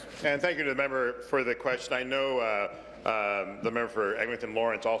Finance. And thank you to the member for the question. I know the member for Eglinton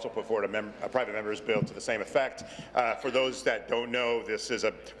Lawrence also put forward a private member's bill to the same effect. For those that don't know,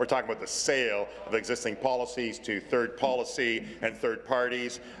 we're talking about the sale of existing policies to third policy and third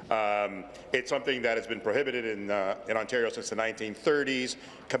parties. It's something that has been prohibited in Ontario since the 1930s.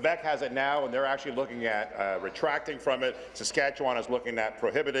 Quebec has it now, and they're actually looking at retracting from it. Saskatchewan is looking at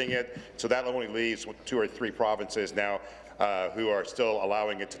prohibiting it, so that only leaves 2 or 3 provinces now who are still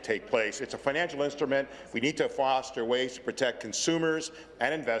allowing it to take place. It's a financial instrument. We need to foster ways to protect consumers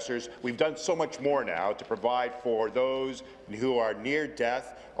and investors. We've done so much more now to provide for those who are near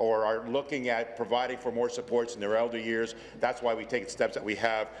death or are looking at providing for more supports in their elder years. That's why we take steps that we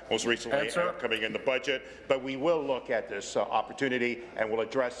have most recently coming in the budget. But we will look at this opportunity and we'll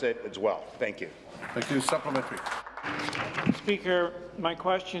address it as well. Thank you. Thank you. Supplementary. Speaker, my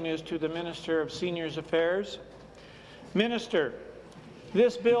question is to the Minister of Seniors Affairs. Minister,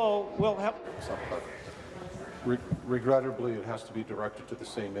 this bill will help. Regrettably, it has to be directed to the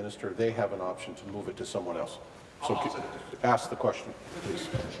same minister. They have an option to move it to someone else. So ask the question, please.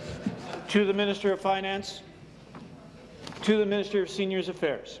 To the Minister of Finance, to the Minister of Seniors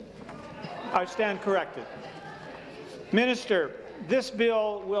Affairs. I stand corrected. Minister, this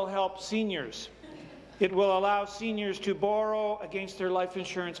bill will help seniors. It will allow seniors to borrow against their life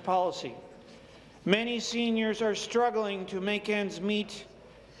insurance policy. Many seniors are struggling to make ends meet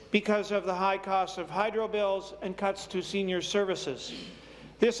because of the high cost of hydro bills and cuts to senior services.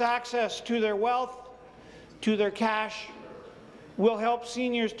 This access to their wealth, to their cash, will help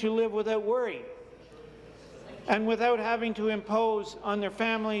seniors to live without worry and without having to impose on their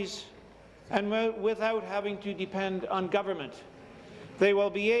families and without having to depend on government. They will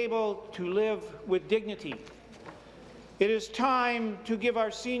be able to live with dignity. It is time to give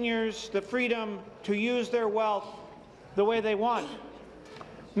our seniors the freedom to use their wealth the way they want.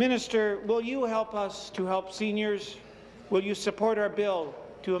 Minister, will you help us to help seniors? Will you support our bill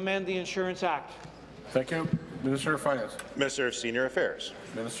to amend the Insurance Act? Thank you. Minister of Finance. Minister of Senior Affairs.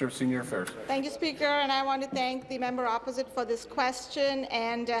 Minister of Senior Affairs. Thank you, Speaker, and I want to thank the member opposite for this question.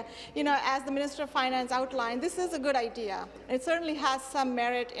 And, as the Minister of Finance outlined, this is a good idea. It certainly has some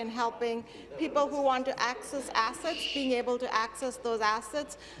merit in helping people who want to access assets, being able to access those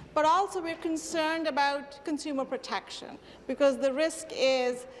assets. But also we're concerned about consumer protection, because the risk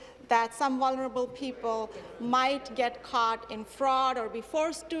is that some vulnerable people might get caught in fraud or be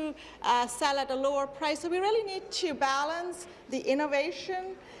forced to sell at a lower price. So we really need to balance the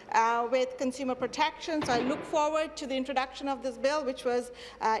innovation with consumer protection. So I look forward to the introduction of this bill, which was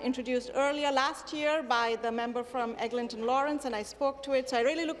introduced earlier last year by the member from Eglinton Lawrence, and I spoke to it. So I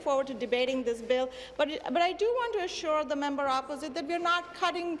really look forward to debating this bill. But I do want to assure the member opposite that we're not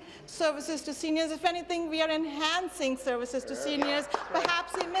cutting services to seniors. If anything, we are enhancing services to seniors.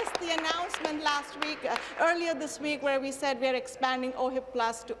 Perhaps we missed the announcement last week, earlier this week, where we said we are expanding OHIP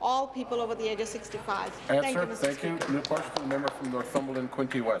Plus to all people over the age of 65. Thank you, Mr. Speaker. New question, the member from Northumberland,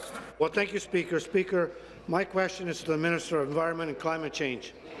 Quinte West. Well, thank you, Speaker. Speaker, my question is to the Minister of Environment and Climate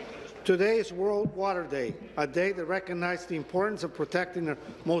Change. Today is World Water Day, a day that recognizes the importance of protecting our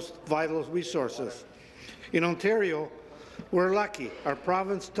most vital resources. In Ontario, we're lucky. Our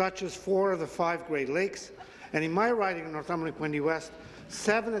province touches 4 of the 5 Great Lakes, and in my riding in Northumberland, Quinte West,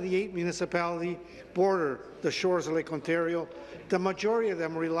 7 of the 8 municipalities border the shores of Lake Ontario. The majority of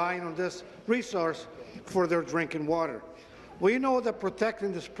them relying on this resource for their drinking water. We know that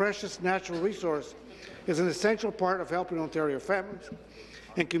protecting this precious natural resource is an essential part of helping Ontario families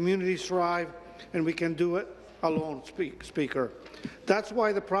and communities thrive, and we can do it alone, Speaker. That's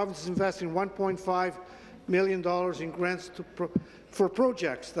why the province is investing $1.5 million in grants for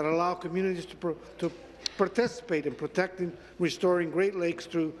projects that allow communities to participate in protecting, restoring Great Lakes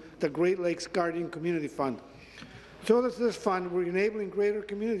through the Great Lakes Guardian Community Fund. Through this fund, we're enabling greater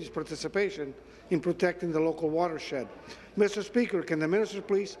communities' participation in protecting the local watershed. Mr. Speaker, can the minister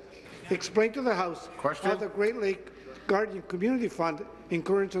please explain to the House how the Great Lake Guardian Community Fund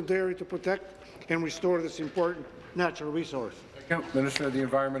encourages Ontario to protect and restore this important natural resource? Thank you. Minister of the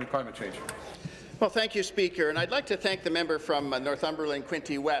Environment and Climate Change. Well, thank you, Speaker, and I'd like to thank the member from Northumberland,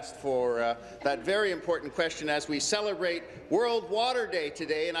 Quinte West, for that very important question as we celebrate World Water Day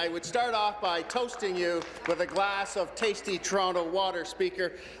today. And I would start off by toasting you with a glass of tasty Toronto water,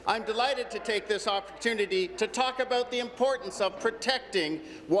 Speaker. I'm delighted to take this opportunity to talk about the importance of protecting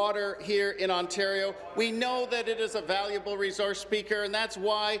water here in Ontario. We know that it is a valuable resource, Speaker, and that's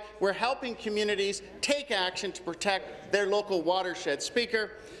why we're helping communities take action to protect their local watersheds.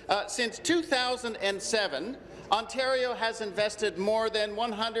 Speaker, since 2007, Ontario has invested more than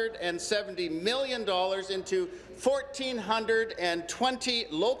 $170 million into 1,420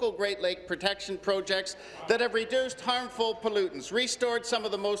 local Great Lake protection projects that have reduced harmful pollutants, restored some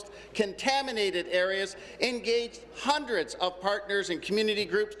of the most contaminated areas, engaged hundreds of partners and community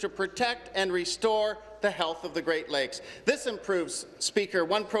groups to protect and restore the health of the Great Lakes. This improves, Speaker,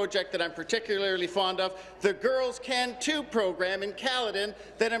 one project that I'm particularly fond of, the Girls Can Too program in Caledon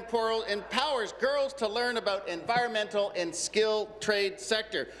that empowers girls to learn about environmental and skilled trade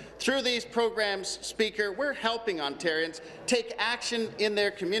sector. Through these programs, Speaker, we're helping Ontarians take action in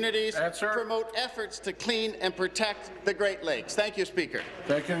their communities, promote efforts to clean and protect the Great Lakes. Thank you, Speaker.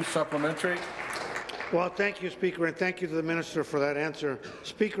 Thank you. Supplementary. Well, thank you, Speaker, and thank you to the Minister for that answer.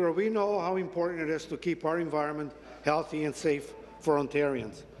 Speaker, we know how important it is to keep our environment healthy and safe for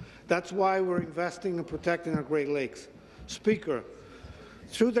Ontarians. That's why we're investing in protecting our Great Lakes. Speaker,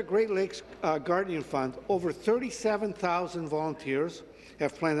 through the Great Lakes Guardian Fund, over 37,000 volunteers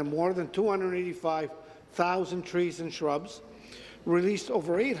have planted more than 285,000 trees and shrubs, released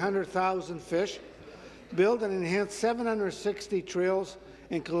over 800,000 fish, built and enhanced 760 trails,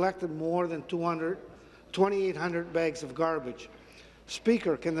 and collected more than 2,800 bags of garbage.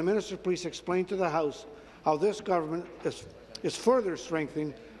 Speaker, can the minister please explain to the House how this government is further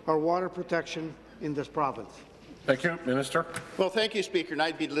strengthening our water protection in this province? Thank you. Minister. Well, thank you, Speaker, and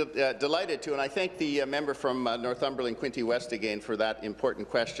I'd be delighted to, and I thank the member from Northumberland, Quinte West, again for that important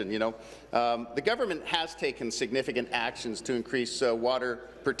question. You know, the government has taken significant actions to increase water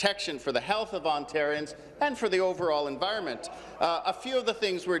protection for the health of Ontarians and for the overall environment. A few of the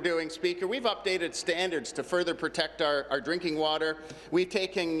things we're doing, Speaker, we've updated standards to further protect our drinking water. We're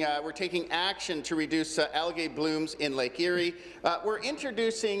taking action to reduce algae blooms in Lake Erie. We're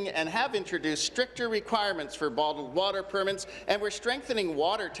introducing and have introduced stricter requirements for bottled water permits, and we're strengthening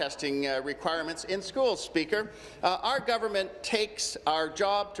water testing requirements in schools, Speaker. Our government takes our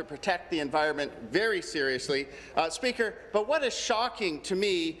job to protect the environment very seriously, Speaker, but what is shocking to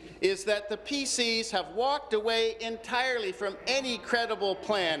me is that the PCs have walked away entirely from any credible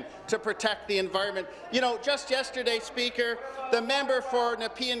plan to protect the environment. You know, just yesterday, Speaker, the member for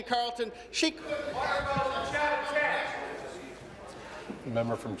Nepean Carleton, she... The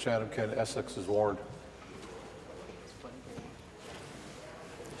member from Chatham-Kent Essex is warned.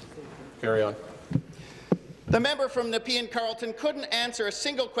 Carry on. The member from Nepean Carleton couldn't answer a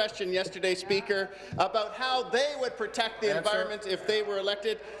single question yesterday, Speaker, about how they would protect the environment if they were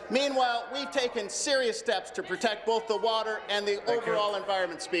elected. Meanwhile, we've taken serious steps to protect both the water and the overall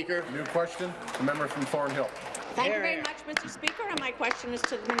environment, Speaker. New question, the member from Thornhill. Thank you very much, Mr. Speaker, and my question is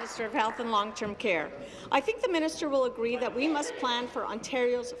to the Minister of Health and Long-Term Care. I think the Minister will agree that we must plan for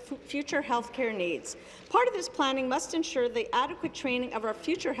Ontario's future health care needs. Part of this planning must ensure the adequate training of our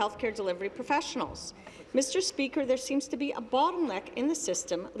future health care delivery professionals. Mr. Speaker, there seems to be a bottleneck in the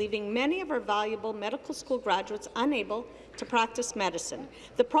system, leaving many of our valuable medical school graduates unable to practice medicine.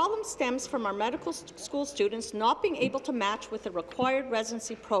 The problem stems from our medical school students not being able to match with the required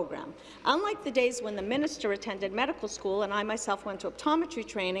residency program. Unlike the days when the minister attended medical school and I myself went to optometry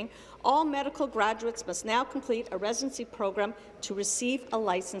training, all medical graduates must now complete a residency program to receive a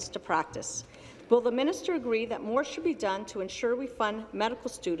license to practice. Will the minister agree that more should be done to ensure we fund medical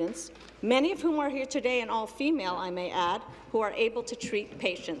students, many of whom are here today and all female, I may add, who are able to treat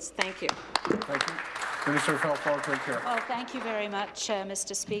patients? Thank you. Thank you. Minister of Health, Long-Term Care. Well, thank you very much,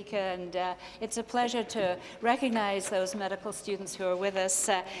 Mr. Speaker, and it's a pleasure to recognize those medical students who are with us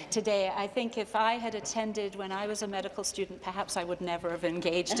today. I think if I had attended when I was a medical student, perhaps I would never have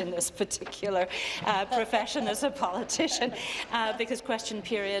engaged in this particular profession as a politician, because question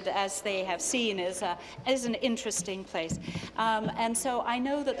period, as they have seen, is an interesting place. And so I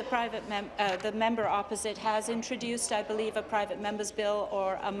know that the member opposite has introduced, I believe, a private member's bill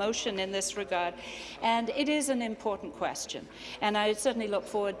or a motion in this regard. And it is an important question, and I certainly look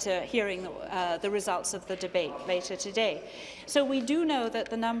forward to hearing the results of the debate later today. So we do know that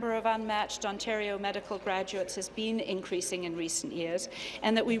the number of unmatched Ontario medical graduates has been increasing in recent years,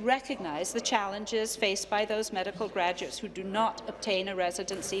 and that we recognise the challenges faced by those medical graduates who do not obtain a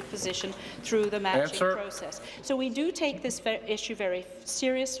residency position through the matching process. So we do take this issue very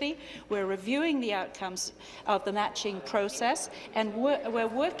seriously. We're reviewing the outcomes of the matching process, and we're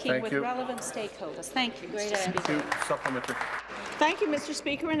working with relevant stakeholders. Thank you, Mr. Speaker. Supplementary. Thank you, Mr.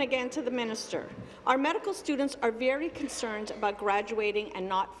 Speaker, and again to the Minister. Our medical students are very concerned about graduating and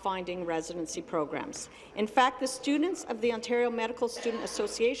not finding residency programs. In fact, the students of the Ontario Medical Student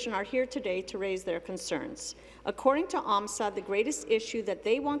Association are here today to raise their concerns. According to OMSA, the greatest issue that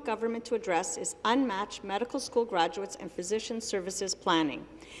they want government to address is unmatched medical school graduates and physician services planning.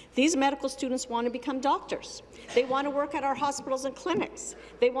 These medical students want to become doctors. They want to work at our hospitals and clinics.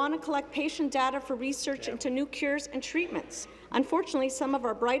 They want to collect patient data for research into new cures and treatments. Unfortunately, some of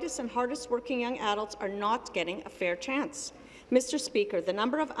our brightest and hardest working young adults are not getting a fair chance. Mr. Speaker, the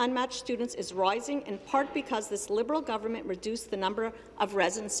number of unmatched students is rising in part because this Liberal government reduced the number of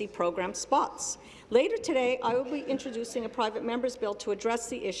residency program spots. Later today, I will be introducing a private member's bill to address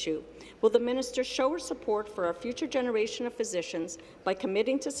the issue. Will the minister show her support for our future generation of physicians by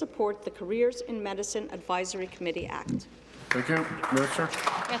committing to support the Careers in Medicine Advisory Committee Act? Thank you. Minister.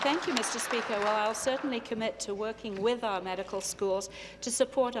 Yeah, thank you, Mr. Speaker. Well, I'll certainly commit to working with our medical schools to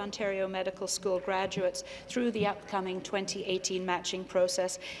support Ontario Medical School graduates through the upcoming 2018 matching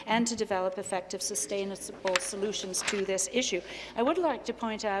process and to develop effective, sustainable solutions to this issue. I would like to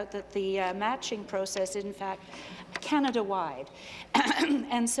point out that the matching process is, in fact, Canada-wide,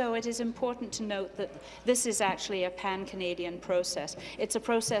 and so it is important to note that this is actually a pan-Canadian process. It's a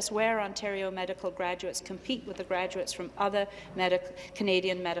process where Ontario medical graduates compete with the graduates from other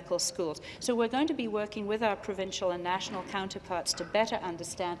Canadian medical schools. So we're going to be working with our provincial and national counterparts to better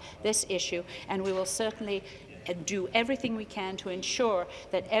understand this issue, and we will certainly do everything we can to ensure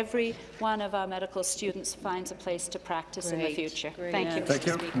that every one of our medical students finds a place to practice in the future. Thank you, Thank Mr.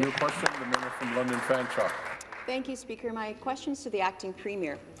 you. Speaker. New question, the member from London Fanshawe. Thank you, Speaker. My question is to the Acting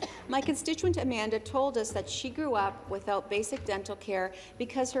Premier. My constituent Amanda told us that she grew up without basic dental care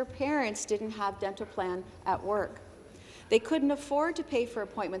because her parents didn't have dental plan at work. They couldn't afford to pay for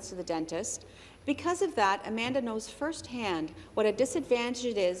appointments to the dentist. Because of that, Amanda knows firsthand what a disadvantage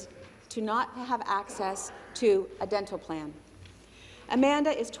it is to not have access to a dental plan.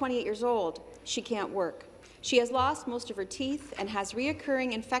 Amanda is 28 years old. She can't work. She has lost most of her teeth and has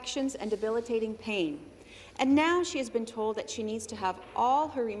reoccurring infections and debilitating pain. And now she has been told that she needs to have all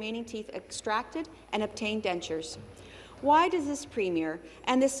her remaining teeth extracted and obtain dentures. Why does this Premier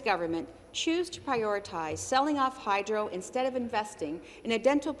and this government choose to prioritize selling off Hydro instead of investing in a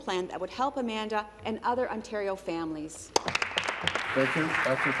dental plan that would help Amanda and other Ontario families? Thank you.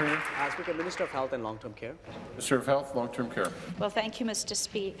 Acting Premier. Speaker, Minister of Health and Long-Term Care. Minister of Health, Long-Term Care. Well, thank you, Mr.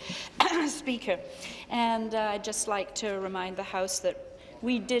 Speaker. And I'd just like to remind the House that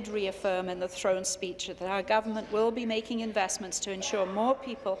we did reaffirm in the throne speech that our government will be making investments to ensure more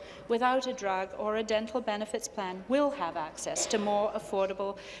people without a drug or a dental benefits plan will have access to more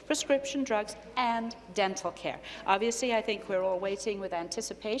affordable prescription drugs and dental care. Obviously, I think we're all waiting with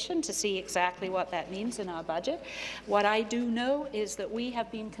anticipation to see exactly what that means in our budget. What I do know is that we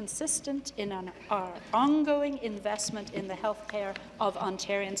have been consistent in our ongoing investment in the health care of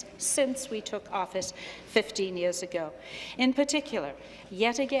Ontarians since we took office 15 years ago. In particular,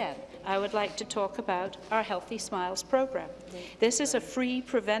 yet again, I would like to talk about our Healthy Smiles program. This is a free,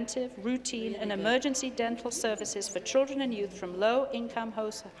 preventive, routine and emergency dental services for children and youth from low-income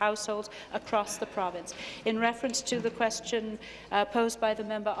households across the province. In reference to the question posed by the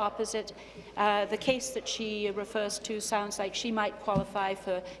member opposite, the case that she refers to sounds like she might qualify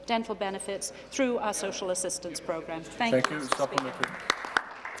for dental benefits through our social assistance program. Thank you. Supplementary.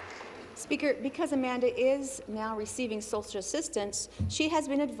 Speaker, because Amanda is now receiving social assistance, she has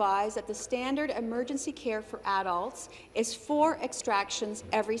been advised that the standard emergency care for adults is 4 extractions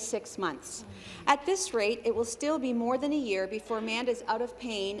every 6 months. At this rate, it will still be more than a year before Amanda is out of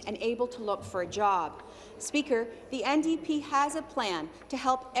pain and able to look for a job. Speaker, the NDP has a plan to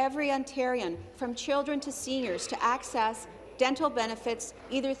help every Ontarian, from children to seniors, to access dental benefits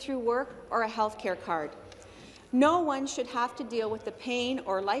either through work or a health care card. No one should have to deal with the pain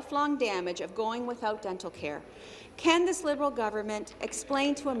or lifelong damage of going without dental care. Can this Liberal government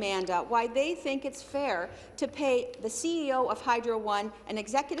explain to Amanda why they think it's fair to pay the CEO of Hydro One an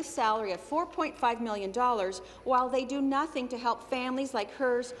executive salary of $4.5 million while they do nothing to help families like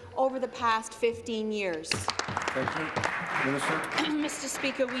hers over the past 15 years? Thank you. Minister. Mr.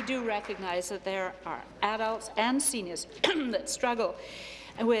 Speaker, we do recognize that there are adults and seniors that struggle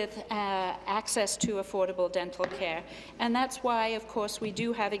with access to affordable dental care. And that's why, of course, we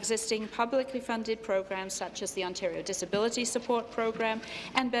do have existing publicly funded programs such as the Ontario Disability Support Program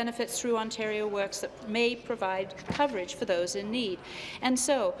and Benefits Through Ontario Works that may provide coverage for those in need. And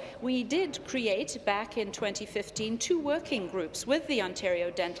so we did create, back in 2015, 2 working groups with the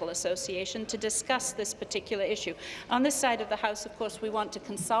Ontario Dental Association to discuss this particular issue. On this side of the House, of course, we want to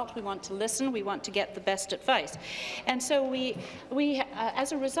consult, we want to listen, we want to get the best advice. And so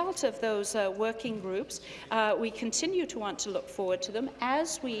as a result of those working groups, we continue to want to look forward to them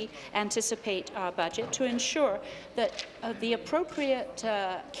as we anticipate our budget to ensure that the appropriate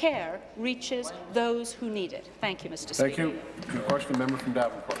care reaches those who need it. Thank you, Mr. Speaker. Thank you. Your question, the member from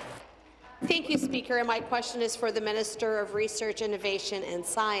Davenport. Thank you, Speaker. And my question is for the Minister of Research, Innovation and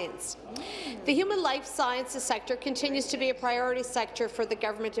Science. The human life sciences sector continues to be a priority sector for the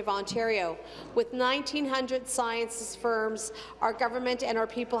Government of Ontario. With 1,900 sciences firms, our government and our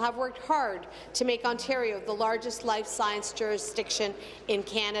people have worked hard to make Ontario the largest life science jurisdiction in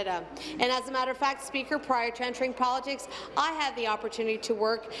Canada. And as a matter of fact, Speaker, prior to entering politics, I had the opportunity to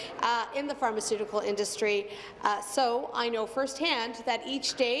work in the pharmaceutical industry, so I know firsthand that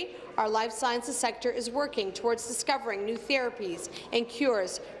each day our life sciences sector is working towards discovering new therapies and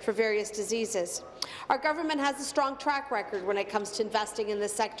cures for various diseases. Our government has a strong track record when it comes to investing in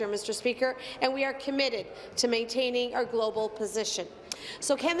this sector, Mr. Speaker, and we are committed to maintaining our global position.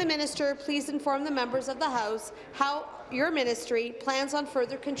 So can the minister please inform the members of the House how your ministry plans on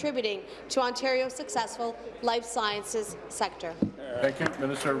further contributing to Ontario's successful life sciences sector? Thank you.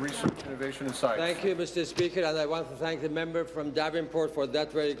 Minister of Research, Innovation and Science. Thank you, Mr. Speaker, and I want to thank the member from Davenport for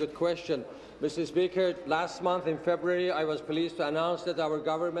that very good question. Mr. Speaker, last month in February, I was pleased to announce that our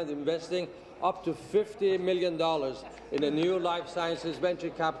government investing up to $50 million in a new Life Sciences Venture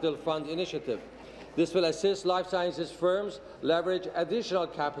Capital Fund initiative. This will assist life sciences firms leverage additional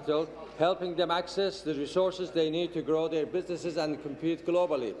capital, helping them access the resources they need to grow their businesses and compete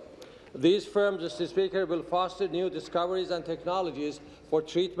globally. These firms, Mr. Speaker, will foster new discoveries and technologies for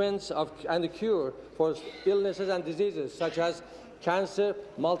treatments and a cure for illnesses and diseases such as cancer,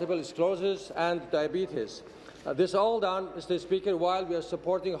 multiple sclerosis, and diabetes. This all done, Mr. Speaker, while we are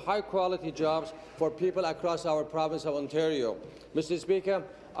supporting high-quality jobs for people across our province of Ontario. Mr. Speaker,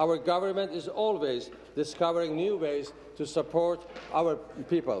 our government is always discovering new ways to support our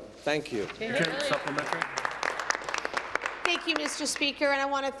people. Thank you. Supplementary. Thank you, Mr. Speaker, and I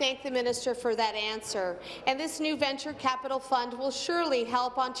want to thank the minister for that answer. And this new venture capital fund will surely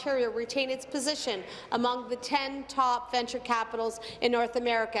help Ontario retain its position among the 10 top venture capitals in North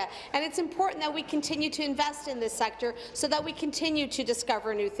America. And it's important that we continue to invest in this sector so that we continue to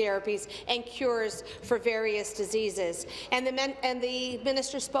discover new therapies and cures for various diseases. And the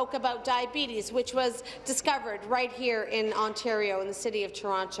minister spoke about diabetes, which was discovered right here in Ontario, in the City of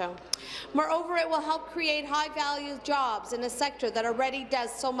Toronto. Moreover, it will help create high-value jobs in a sector that already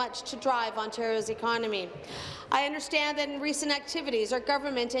does so much to drive Ontario's economy. I understand that in recent activities, our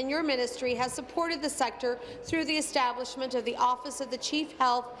government and your ministry has supported the sector through the establishment of the Office of the Chief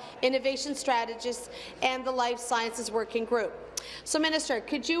Health Innovation Strategist and the Life Sciences Working Group. So, Minister,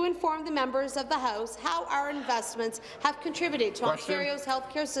 could you inform the members of the House how our investments have contributed to Ontario's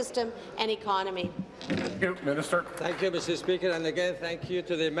healthcare system and economy? Thank you, Minister. Thank you, Mr. Speaker, and again, thank you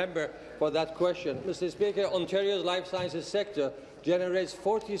to the member for that question. Mr. Speaker, Ontario's life sciences sector generates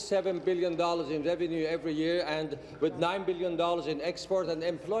 $47 billion in revenue every year, and with $9 billion in export and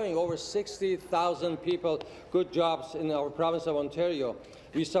employing over 60,000 people, good jobs in our province of Ontario.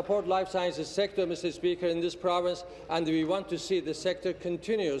 We support life sciences sector, Mr. Speaker, in this province, and we want to see the sector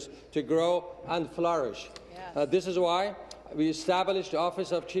continues to grow and flourish. Yes. This is why we established the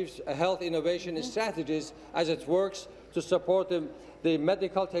Office of Chief Health Innovation Strategies as it works to support the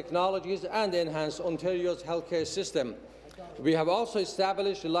medical technologies and enhance Ontario's healthcare system. We have also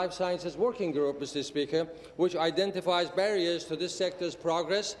established the Life Sciences Working Group, Mr. Speaker, which identifies barriers to this sector's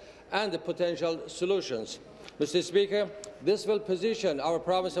progress and the potential solutions. Mr. Speaker, this will position our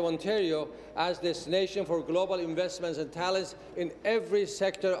province of Ontario as a destination for global investments and talents in every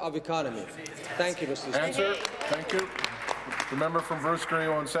sector of economy. Thank you, Mr. Speaker. Answer. Thank you. The member from Bruce Grey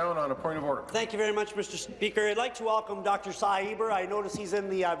Owen Sound on a point of order. Thank you very much, Mr. Speaker. I'd like to welcome Dr. Cy Eber. I notice he's in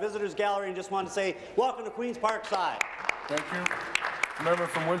the visitors gallery and just want to say welcome to Queen's Park, Cy. Thank you. The member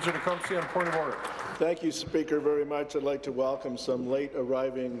from Windsor-Tecumseh on a point of order. Thank you, Speaker, very much. I'd like to welcome some late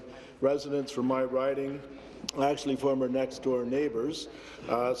arriving residents from my riding, actually former next-door neighbours.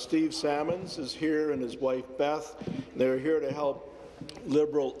 Steve Salmons is here and his wife Beth. They're here to help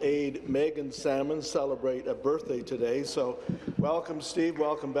Liberal aide Megan Salmons celebrate a birthday today. So welcome, Steve.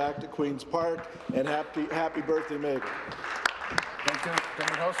 Welcome back to Queen's Park, and happy birthday, Megan. Thank you.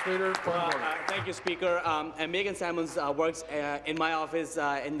 Government House Leader, point of order. Thank you, Speaker. And Megan Salmons works in my office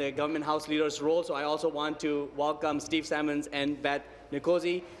in the Government House Leader's role, so I also want to welcome Steve Salmons and Beth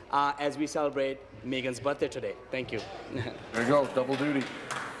Nikosi as we celebrate Megan's birthday today. Thank you. There you go, double duty.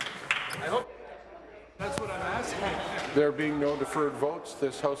 I hope that's what I'm asking. There being no deferred votes,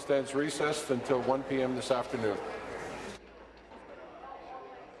 this House stands recessed until 1 p.m. this afternoon.